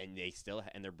 and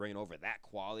they're bringing over that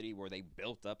quality where they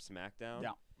built up SmackDown.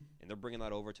 Yeah. And they're bringing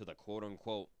that over to the quote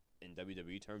unquote in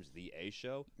WWE terms the A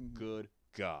show. Mhm. Good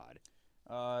God.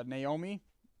 could. Naomi,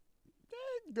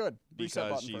 good. Reset Because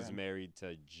button for she's him. married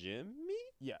to Jimmy,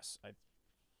 Yes,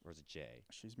 or is it Jay?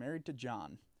 she's married to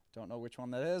John. Don't know which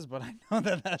one that is, but I know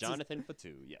that that's his- Jonathan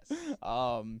Fatu. Yes.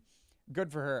 Good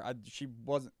for her. She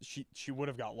wasn't. She would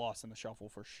have got lost in the shuffle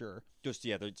for sure. Just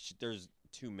there's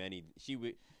too many.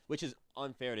 Which is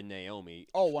unfair to Naomi.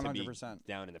 Oh, to be 100%.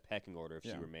 down in the pecking order if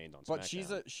Yeah. she remained on SmackDown.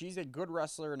 But she's a good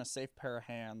wrestler and a safe pair of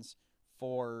hands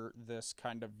for this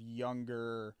kind of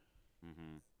younger.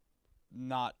 Mm-hmm.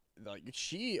 Not like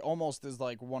she almost is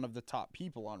like one of the top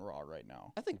people on Raw right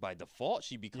now. I think by default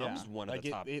she becomes one of like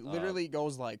the top. It literally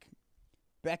goes like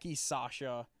Becky,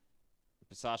 Sasha,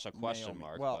 Sasha question Naomi.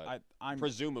 mark. Well, but I'm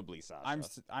presumably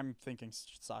Sasha. I'm thinking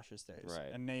Sasha stays,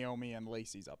 Right. and Naomi and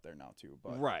Lacey's up there now too.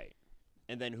 But right.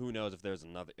 And then who knows if there's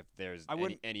I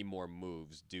wouldn't- any more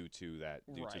moves due to Right.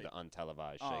 the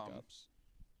untelevised shakeups.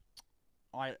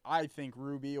 I think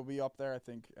Ruby will be up there. I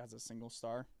think as a single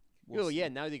star. Well, see. yeah,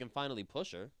 now they can finally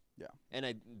push her. Yeah.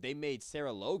 And they made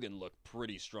Sarah Logan look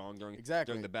pretty strong during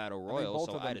Exactly. the Battle I think Royal, both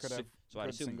so of them I'd could have good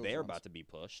assume singles they're runs. about to be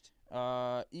pushed.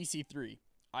 EC3.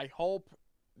 I hope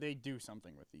they do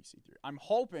something with EC3. I'm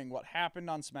hoping what happened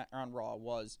on Raw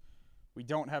was we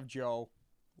don't have Joe.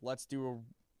 Let's do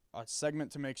a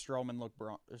segment to make Strowman look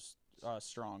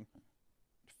strong.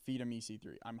 Feed him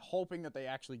EC3. I'm hoping that they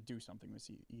actually do something with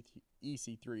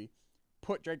EC3.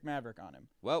 Put Drake Maverick on him.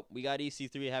 Well, we got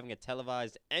EC3 having a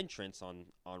televised entrance on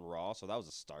Raw, so that was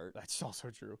a start. That's also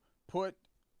true. Put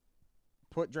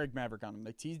Drake Maverick on him.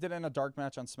 They teased it in a dark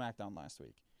match on SmackDown last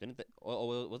week. Didn't they,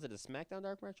 was it a SmackDown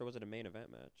dark match or was it a main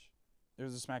event match? It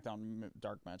was a SmackDown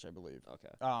dark match, I believe.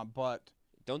 Okay. But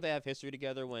Don't they have history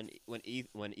together when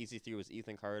EC3 was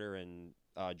Ethan Carter and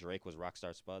Drake was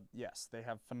Rockstar Spud? Yes, they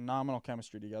have phenomenal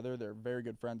chemistry together. They're very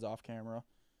good friends off camera.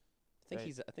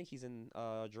 I think he's in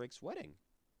Drake's wedding.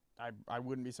 I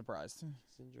wouldn't be surprised.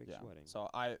 He's in Drake's wedding. So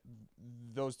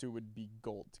those two would be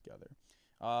gold together.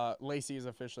 Lacey is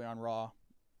officially on Raw.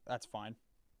 That's fine.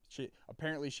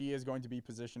 She is going to be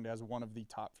positioned as one of the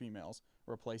top females,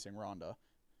 replacing Ronda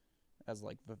as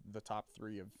like the top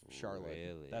 3 of Charlotte.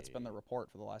 Really? That's been the report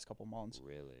for the last couple months.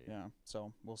 Really? Yeah.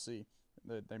 So we'll see.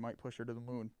 They might push her to the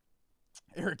moon.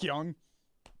 Eric Young.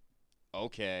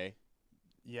 Okay.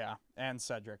 Yeah, and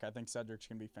Cedric. I think Cedric's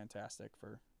gonna be fantastic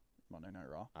for Monday Night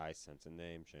Raw. I sense a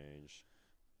name change.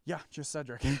 Yeah, just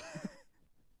Cedric.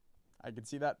 I can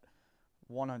see that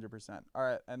 100%. All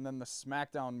right, and then the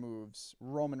SmackDown moves.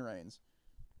 Roman Reigns.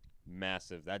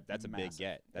 Massive. That's a big Massive.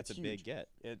 get. That's It's a big huge. get.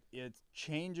 It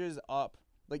changes up,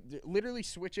 like literally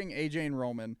switching AJ and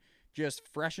Roman just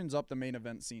freshens up the main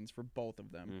event scenes for both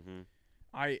of them.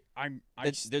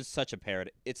 Mm-hmm. There's such a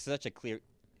paradigm. It's such a clear.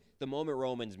 The moment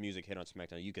Roman's music hit on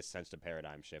SmackDown, you could sense the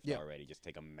paradigm shift already. Just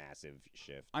take a massive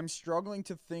shift. I'm struggling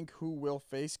to think who will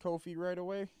face Kofi right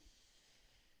away.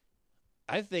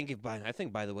 I think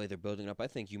by the way they're building up, I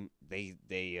think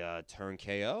they turn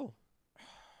KO,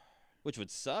 which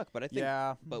would suck. But I think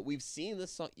But we've seen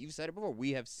this song. You've said it before.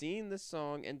 We have seen this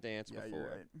song and dance before. You're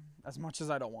right. As much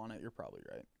as I don't want it, you're probably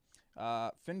right.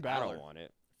 Finn Balor. I don't want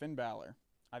it. Finn Balor,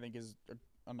 I think is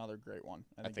another great one.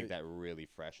 I think that really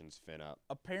freshens Finn up.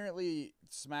 Apparently,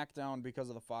 SmackDown, because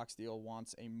of the Fox deal,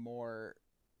 wants a more,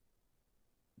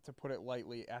 to put it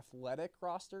lightly, athletic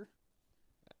roster.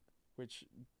 Which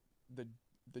the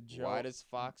Joe. Why does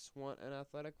Fox want an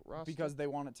athletic roster? Because they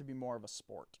want it to be more of a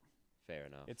sport. Fair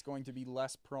enough. It's going to be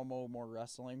less promo, more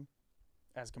wrestling,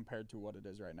 as compared to what it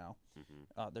is right now.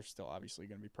 Mm-hmm. There's still obviously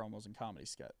going to be promos and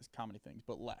comedy things,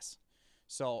 but less.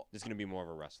 So it's going to be more of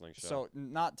a wrestling show. So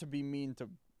not to be mean to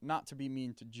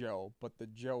Joe, but the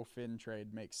Joe Finn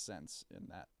trade makes sense in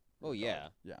that. Oh yeah.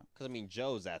 Yeah. Because I mean,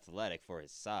 Joe's athletic for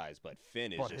his size, but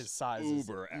Finn is But just his size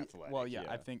uber is, athletic. Well, yeah,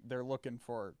 I think they're looking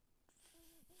for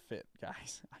fit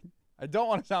guys. I don't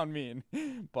want to sound mean,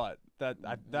 but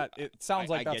it sounds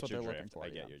like that's what they're looking for. I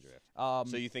get your drift. So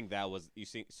So you think that was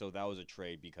that was a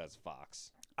trade because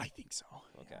Fox? I think so.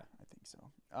 Okay. Yeah, I think so.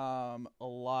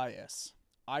 Elias.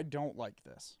 I don't like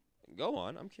this. Go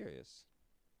on. I'm curious.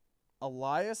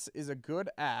 Elias is a good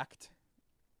act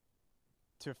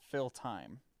to fill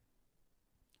time,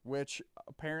 which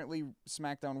apparently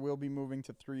SmackDown will be moving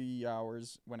to 3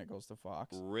 hours when it goes to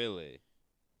Fox. Really?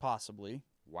 Possibly.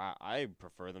 Wow. I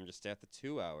prefer them just stay at the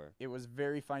 2 hour. It was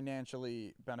very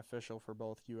financially beneficial for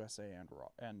both USA and Raw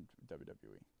and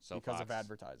WWE because Fox, of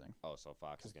advertising. Oh, so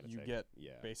Fox is going to you take get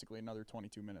yeah. basically another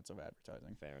 22 minutes of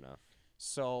advertising. Fair enough.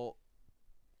 So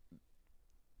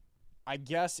I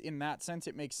guess in that sense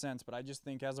it makes sense, but I just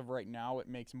think as of right now it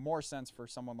makes more sense for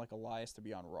someone like Elias to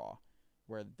be on Raw,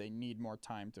 where they need more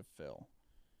time to fill.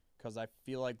 Because I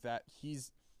feel like that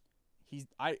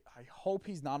I hope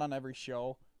he's not on every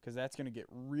show, because that's going to get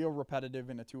real repetitive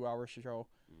in a 2-hour show.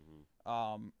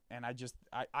 Mm-hmm. And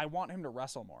I want him to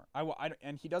wrestle more.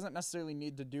 And he doesn't necessarily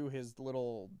need to do his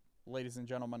little ladies and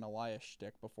gentlemen Elias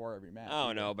shtick before every match.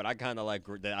 Oh no, but I kind of like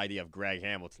the idea of Greg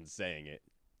Hamilton saying it.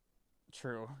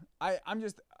 True. I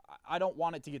don't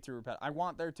want it to get too repetitive. I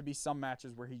want there to be some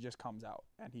matches where he just comes out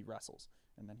and he wrestles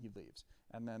and then he leaves,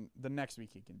 and then the next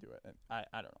week he can do it. And I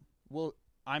don't know. Well,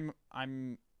 I'm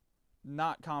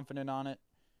not confident on it.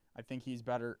 I think he's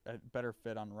better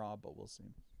fit on Raw, but we'll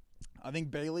see. I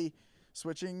think Bayley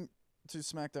switching to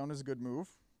SmackDown is a good move,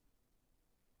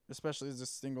 especially as a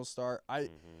single star.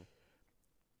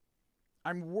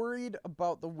 I'm worried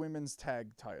about the women's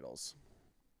tag titles.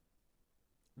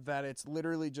 That it's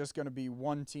literally just going to be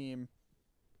one team,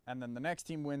 and then the next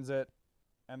team wins it,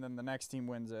 and then the next team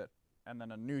wins it, and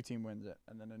then a new team wins it,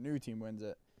 and then a new team wins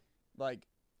it. Like,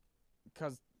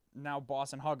 because now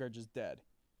Boss and Hug are just dead.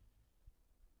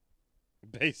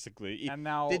 Basically. And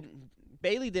now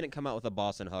Bayley didn't come out with a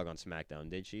Boss and Hug on SmackDown,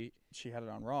 did she? She had it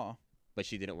on Raw. But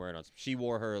she didn't wear it on. She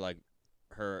wore her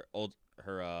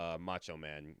Macho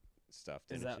Man stuff,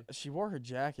 didn't she? She wore her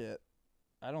jacket.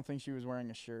 I don't think she was wearing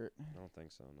a shirt. I don't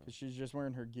think so, no. 'Cause she's just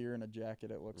wearing her gear and a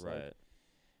jacket, it looks like. Right.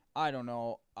 I don't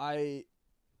know.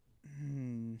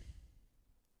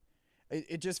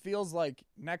 It just feels like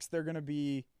next they're going to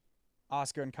be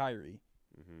Asuka and Kairi.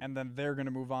 Mm-hmm. And then they're going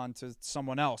to move on to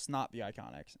someone else, not the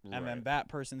Iconics. And then Right. that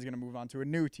person's going to move on to a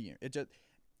new team.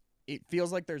 It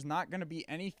feels like there's not going to be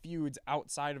any feuds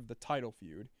outside of the title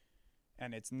feud.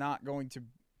 And it's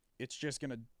just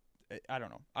going to, I don't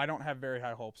know. I don't have very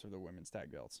high hopes for the women's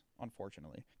tag belts,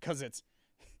 unfortunately. Because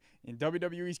In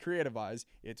WWE's creative eyes,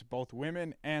 it's both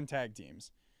women and tag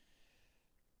teams.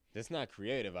 That's not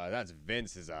creative eyes. That's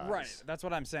Vince's eyes. Right. That's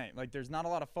what I'm saying. Like, there's not a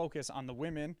lot of focus on the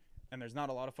women, and there's not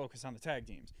a lot of focus on the tag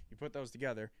teams. You put those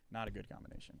together, not a good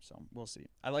combination. So we'll see.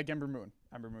 I like Ember Moon.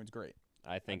 Ember Moon's great.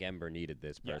 I think Ember needed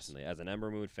this personally. As an Ember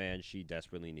Moon fan, she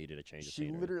desperately needed a change of She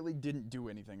scenery. literally didn't do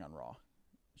anything on Raw.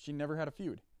 She never had a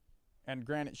feud. And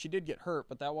granted, she did get hurt,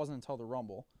 but that wasn't until the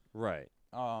Rumble. Right.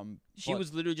 She But-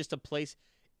 was literally just a place.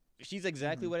 She's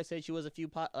exactly what I said she was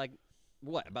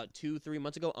about 2-3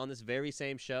 months ago on this very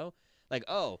same show. Like,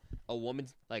 oh,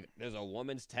 there's a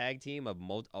woman's tag team, a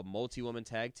multi-woman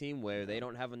tag team where they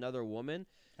don't have another woman.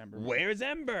 Ember Moon. Where's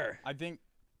Ember? I think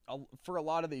for a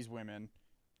lot of these women,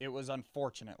 it was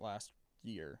unfortunate last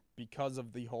year because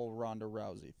of the whole Ronda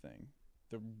Rousey thing.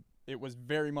 It was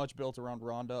very much built around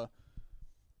Ronda.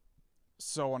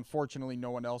 So unfortunately,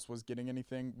 no one else was getting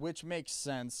anything, which makes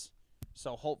sense.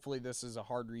 So hopefully this is a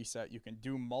hard reset. You can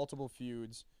do multiple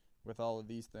feuds with all of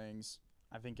these things.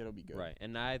 I think it'll be good. Right,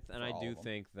 and I all do of 'em.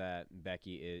 think that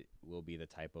Becky will be the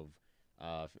type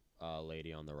of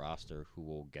lady on the roster who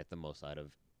will get the most out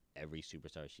of every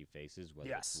superstar she faces, whether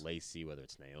Yes. it's Lacey, whether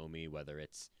it's Naomi, whether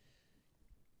it's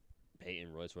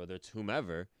Peyton Royce, whether it's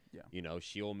whomever. Yeah. You know,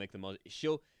 she'll make the most.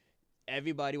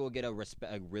 Everybody will get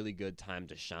a really good time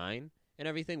to shine and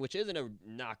everything, which isn't a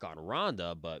knock on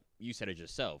Ronda, but you said it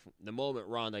yourself. The moment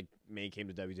Ronda came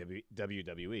to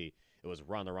WWE, it was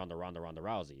Ronda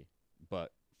Rousey,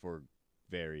 but for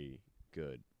very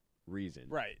good reason.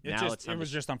 Right. Now It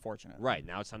was just unfortunate. Right,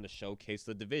 now it's time to showcase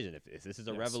the division. If this is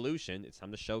a Yes. revolution, it's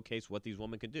time to showcase what these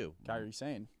women can do. Kairi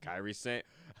Sane. Kyrie saying,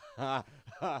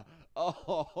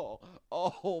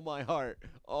 oh my heart,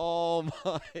 oh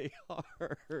my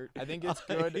heart. I think it's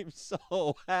good. I'm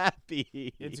so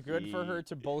happy. It's good for her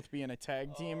to both be in a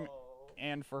tag team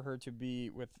and for her to be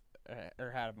with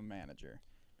or have a manager,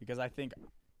 because I think,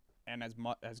 and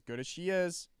as good as she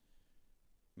is,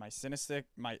 my cynicism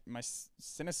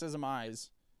eyes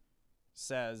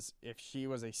says if she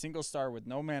was a single star with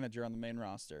no manager on the main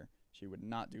roster, she would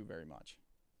not do very much.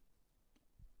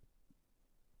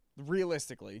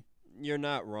 Realistically, You're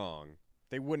not wrong.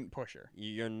 they wouldn't push her.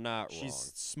 You're not She's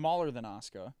wrong. smaller than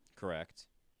Asuka. Correct.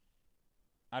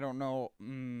 I don't know.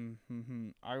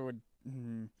 I would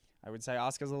say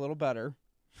Asuka's a little better.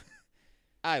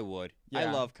 I would. I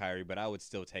Yeah. love Kyrie, but I would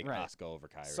still take Right. Asuka over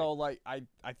Kyrie. So like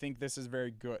I think this is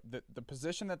very good. The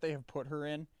position that they have put her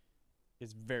in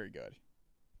is very good.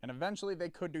 And eventually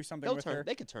they could do something with her.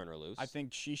 They could turn her loose. I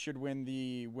think she should win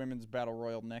the women's battle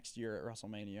royal next year at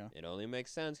WrestleMania. It only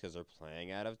makes sense because they're playing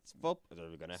out of football.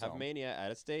 They're gonna have So- Mania at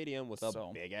a stadium with a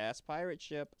So- big ass pirate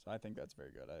ship. So I think that's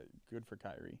very good. Good for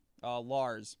Kyrie.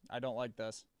 Lars, I don't like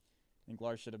this. I think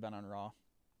Lars should have been on Raw.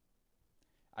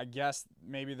 I guess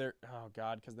maybe they're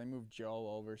because they moved Joe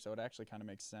over, so it actually kind of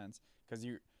makes sense because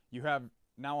you have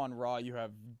now on Raw you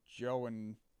have Joe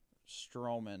and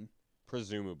Strowman.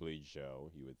 Presumably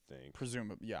Joe, you would think.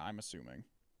 Presumably, yeah, I'm assuming.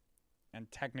 And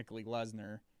technically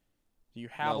Lesnar. You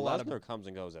have No, a lot Lesnar of comes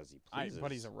and goes as he pleases.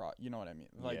 but he's a Raw. You know what I mean?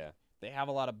 Like yeah. they have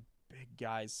a lot of big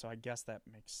guys, so I guess that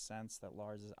makes sense that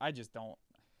Lars is. I just don't.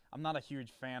 I'm not a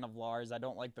huge fan of Lars. I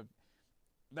don't like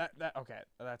okay,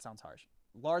 that sounds harsh.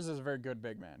 Lars is a very good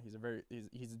big man.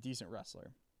 He's a decent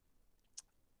wrestler.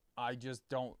 I just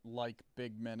don't like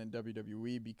big men in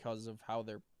WWE because of how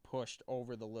they're pushed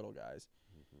over the little guys.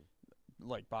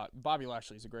 Like Bobby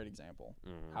Lashley is a great example.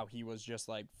 Mhm. How he was just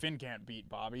like Finn can't beat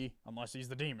Bobby unless he's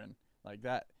the demon. Like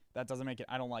that doesn't make it.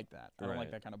 I don't like that. I don't like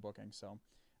Right. that kind of booking. So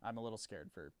I'm a little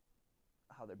scared for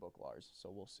how they book Lars. So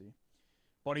we'll see.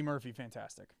 Buddy Murphy,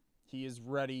 fantastic. He is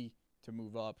ready to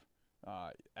move up.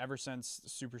 Ever since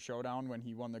Super Showdown when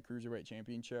he won the Cruiserweight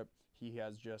Championship, he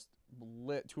has just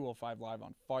lit 205 Live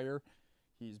on fire.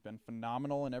 He's been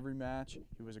phenomenal in every match.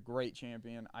 He was a great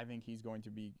champion. I think he's going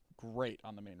to be great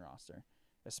on the main roster,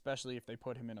 especially if they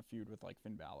put him in a feud with like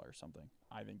Finn Balor or something.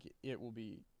 I think it will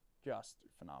be just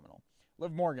phenomenal.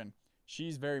 Liv Morgan,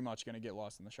 she's very much going to get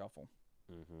lost in the shuffle.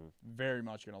 Mhm. Very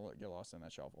much going to get lost in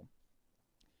that shuffle.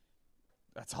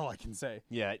 That's all I can say.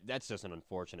 Yeah, that's just an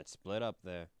unfortunate split up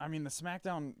there. I mean, the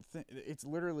SmackDown, it's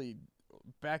literally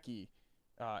Becky,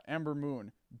 Ember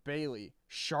Moon, Bayley,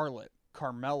 Charlotte,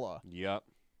 Carmella, Yep.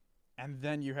 and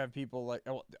then you have people like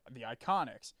the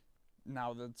Iconics,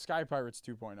 now the Sky Pirates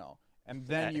 2.0, and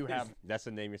then you have That's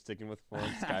the name you're sticking with for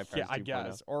him, Sky Pirates yeah, I 2.0?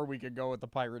 guess, or we could go with the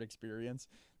Pirate Experience.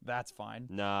 That's fine.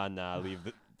 Nah, leave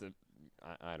the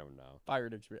I don't know.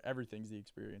 Pirate Experience, everything's the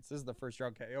experience. This is the first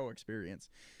drug KO experience.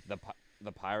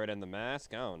 The pirate and the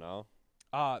mask? I don't know.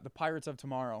 The Pirates of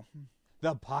Tomorrow,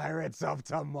 The Pirates of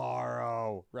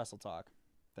Tomorrow. Wrestle Talk.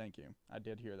 Thank you. I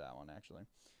did hear that one actually.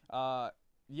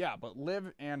 Yeah, but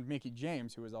Liv and Mickie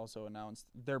James, who was also announced,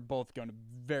 they're both going to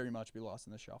very much be lost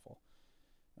in the shuffle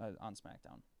on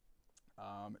SmackDown.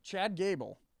 Chad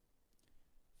Gable,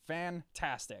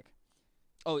 fantastic.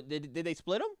 Oh, did they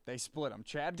split them? They split him.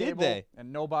 Chad Did Gable they?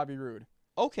 and no Bobby Roode.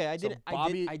 Okay, I So didn't.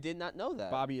 Bobby- I did not know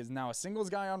that. Bobby is now a singles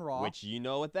guy on Raw. Which you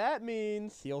know what that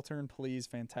means. Heel turn, please,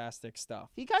 fantastic stuff.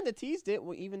 He kind of teased it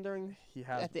even during He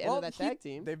has at the end of that tag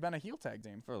team They've been a heel tag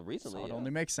team, for recently. so it yeah.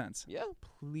 only makes sense. Yeah.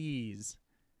 Please.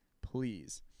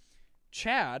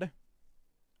 Chad,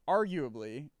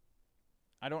 arguably,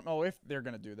 I don't know if they're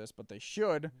going to do this, but they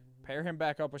should pair him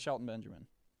back up with Shelton Benjamin.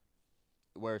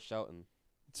 Where's Shelton?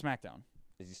 SmackDown.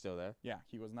 Is he still there? Yeah,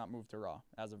 he was not moved to Raw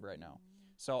as of right now.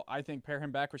 So I think pair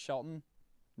him back with Shelton,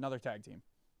 another tag team.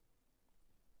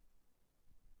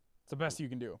 It's the best you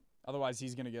can do. Otherwise,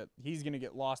 he's gonna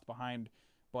get lost behind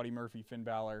Buddy Murphy, Finn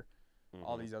Balor,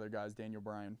 all these other guys, Daniel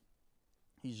Bryan.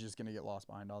 He's just gonna get lost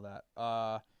behind all that.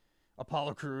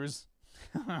 Apollo Crews,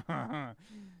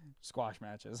 squash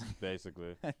matches.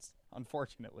 Basically. That's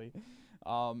unfortunately,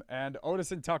 and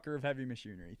Otis and Tucker of Heavy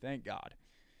Machinery. Thank God,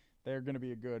 they're gonna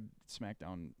be a good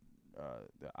SmackDown.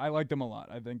 I like them a lot.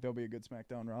 I think they'll be a good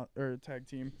SmackDown tag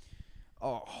team.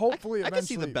 Hopefully, I can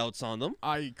see the eventually, belts on them.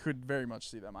 I could very much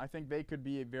see them. I think they could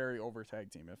be a very over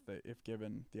tag team if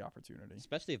given the opportunity.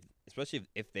 Especially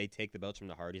if they take the belts from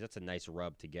the Hardys. That's a nice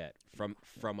rub to get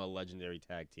from a legendary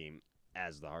tag team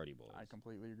as the Hardy Boys. I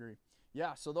completely agree.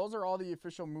 Yeah, so those are all the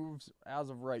official moves as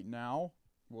of right now.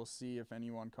 We'll see if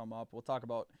anyone come up. We'll talk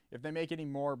about if they make any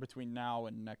more between now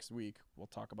and next week. We'll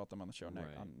talk about them on the show Right.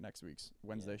 on next week's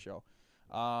Wednesday show.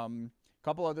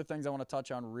 Couple other things I want to touch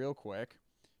on real quick.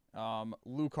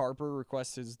 Luke Harper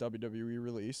requests his WWE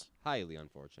release. Highly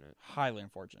unfortunate. Highly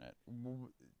unfortunate.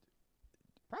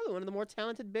 Probably one of the more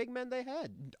talented big men they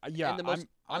had. Yeah, And the most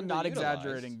I'm not underutilized.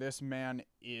 exaggerating. This man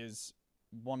is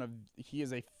he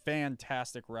is a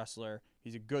fantastic wrestler.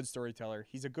 He's a good storyteller.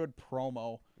 He's a good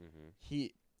promo.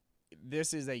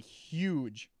 This is a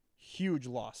huge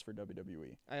loss for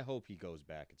WWE. I hope he goes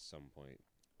back at some point.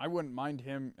 I wouldn't mind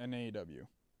him in AEW.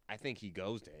 I think he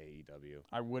goes to AEW.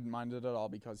 I wouldn't mind it at all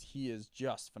because he is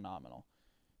just phenomenal.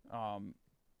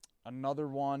 Another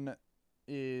one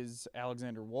is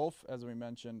Alexander Wolf, as we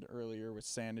mentioned earlier with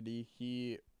Sanity.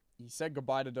 He said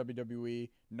goodbye to WWE.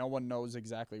 No one knows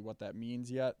exactly what that means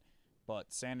yet,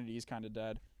 but Sanity is kind of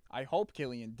dead. I hope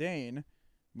Killian Dane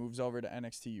moves over to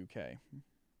NXT UK.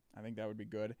 I think that would be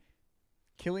good.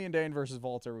 Killian Dane versus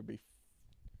Walter would be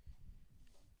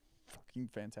fucking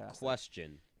fantastic.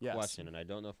 Question. Yes. Question, and I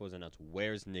don't know if it was announced.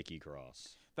 Where's Nikki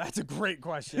Cross? That's a great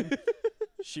question.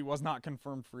 She was not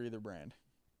confirmed for either brand.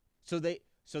 So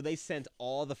they sent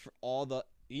all the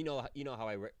you know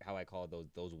how I call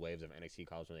those waves of NXT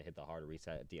calls when they hit the hard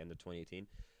reset at the end of 2018.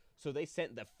 So they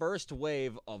sent the first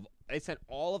wave of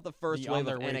all of the first The on wave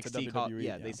their of way to NXT call. WWE,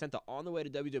 Yeah, yeah. they sent the on the way to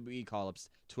WWE call ups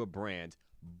to a brand,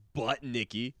 but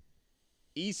Nikki,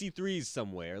 EC3's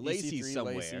somewhere, Lacey's EC3,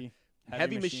 somewhere, Lacey,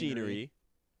 Heavy Machinery,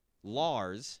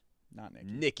 Lars, not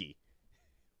Nikki. Nikki.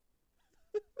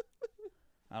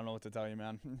 I don't know what to tell you,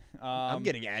 man. I'm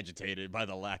getting agitated by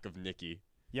the lack of Nikki.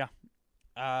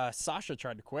 Sasha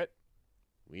tried to quit.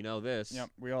 We know this. Yep,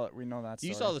 we know that.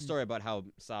 You story. saw the story about how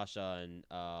Sasha and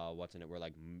what's in it were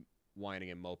like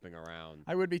whining and moping around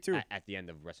I would be too. at the end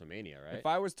of WrestleMania, right? If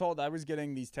I was told I was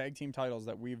getting these tag team titles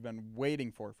that we've been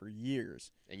waiting for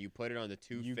years. And you put it on the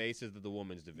two faces of the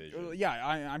women's division. Yeah,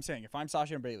 I'm saying if I'm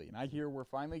Sasha and Bailey and I hear we're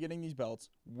finally getting these belts,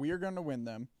 we're going to win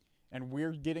them, and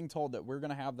we're getting told that we're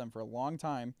going to have them for a long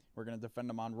time. We're going to defend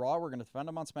them on Raw. We're going to defend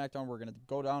them on SmackDown. We're going to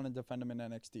go down and defend them in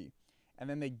NXT. And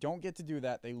then they don't get to do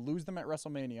that. They lose them at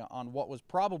WrestleMania on what was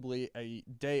probably a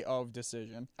day of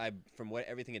decision. From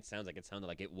everything it sounded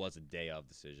like it was a day of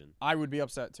decision. I would be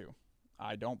upset too.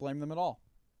 I don't blame them at all.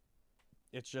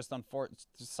 It's just unfortunate.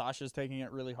 Sasha's taking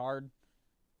it really hard.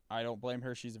 I don't blame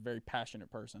her. She's a very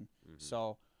passionate person.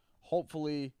 So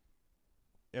hopefully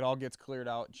it all gets cleared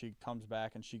out and she comes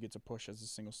back and she gets a push as a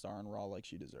single star on Raw like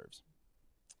she deserves.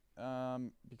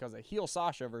 Because a heel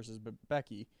Sasha versus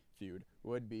Becky feud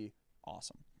would be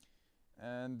awesome.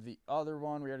 And the other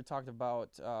one we already talked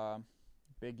about,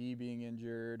 Big E being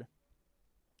injured.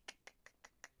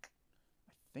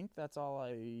 I think that's all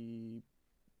I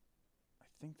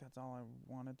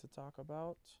wanted to talk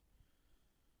about.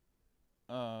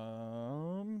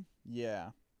 Yeah.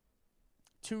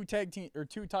 Two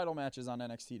title matches on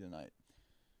NXT tonight.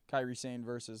 Kairi Sane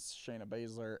versus Shayna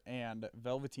Baszler and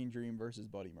Velveteen Dream versus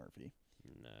Buddy Murphy.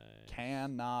 Nice.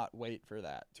 Cannot wait for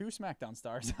that. 2 SmackDown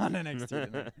stars on NXT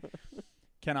tonight.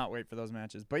 Cannot wait for those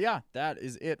matches. But yeah, that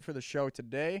is it for the show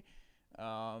today.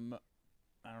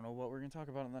 I don't know what we're going to talk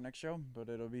about in the next show, but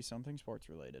it'll be something sports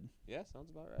related. Yeah, sounds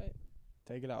about right.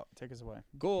 Take it out. Take us away.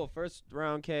 Cool. First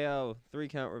round KO,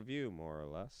 3-count review, more or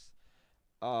less.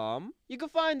 You can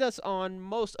find us on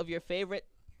most of your favorite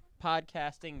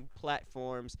podcasting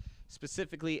platforms,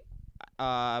 specifically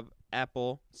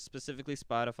Apple, specifically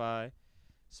Spotify,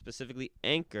 specifically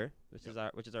Anchor, which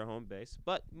is our home base.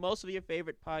 But most of your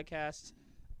favorite podcast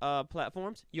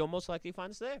platforms, you'll most likely find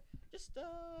us there. Just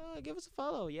give us a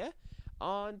follow, yeah?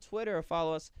 On Twitter,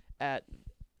 follow us at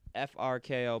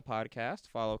FRKO Podcast.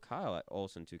 Follow Kyle at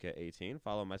Olsen2K18.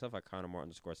 Follow myself at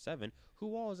ConnorMore_7.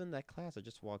 Who all is in that class? I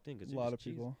just walked in. A lot of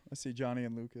people. I see Johnny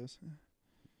and Lucas.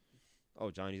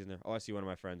 Oh, Johnny's in there. Oh, I see one of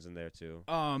my friends in there too.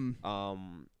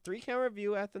 3-count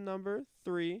review at the number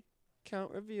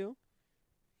 3-count review.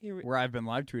 Where I've been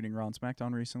live tweeting Raw and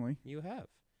SmackDown recently. You have.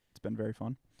 It's been very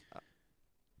fun.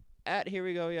 At Here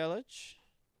We Go Yelich.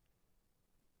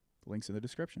 Links in the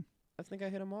description. I think I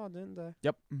hit them all, didn't I?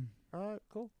 Yep. All right,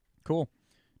 cool. Cool.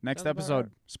 Next Sounds about episode,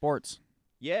 right. sports.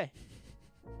 Yeah.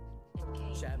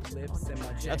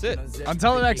 That's it.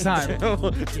 Until the next time.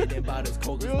 We'll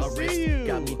see you.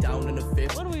 Got me down in the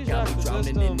fifth. What do we Got got? me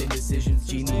drowning in indecisions.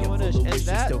 Genie and full of wishes.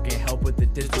 Still can't help with the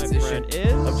disposition.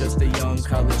 I'm just a young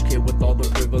college kid with all the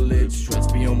privilege.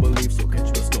 Stress beyond belief, so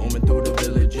catch me storming through the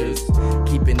villages.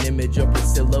 Keep an image of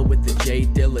Priscilla with the J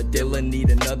Dilla. Dilla need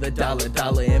another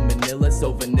dollar in Manila.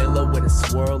 So vanilla with a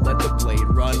swirl, let the blade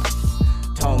run.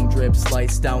 Tongue drip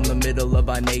sliced down the middle of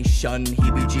our nation.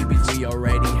 Heebie-jeebies, we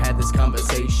already had this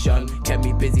conversation. Kept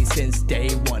me busy since day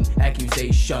one.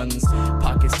 Accusations,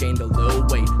 pockets gained a little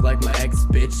weight like my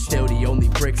ex-bitch. Still the only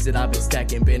bricks that I've been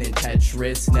stacking been in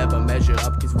Tetris. Never measure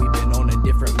up cause we've been on a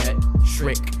different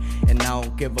metric. And I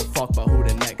don't give a fuck about who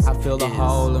the next I feel the is.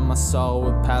 hole in my soul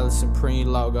with Palace Supreme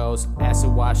logos.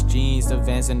 Acid wash jeans, the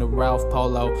Vans and the Ralph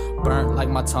Polo. Burnt like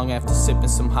my tongue after sipping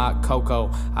some hot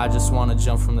cocoa. I just wanna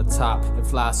jump from the top and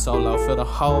fly solo. Feel the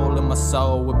hole in my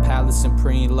soul with Palace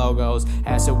Supreme logos.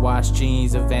 Acid wash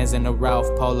jeans, the Vans and the Ralph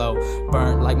Polo.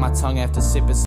 Burnt like my tongue after sipping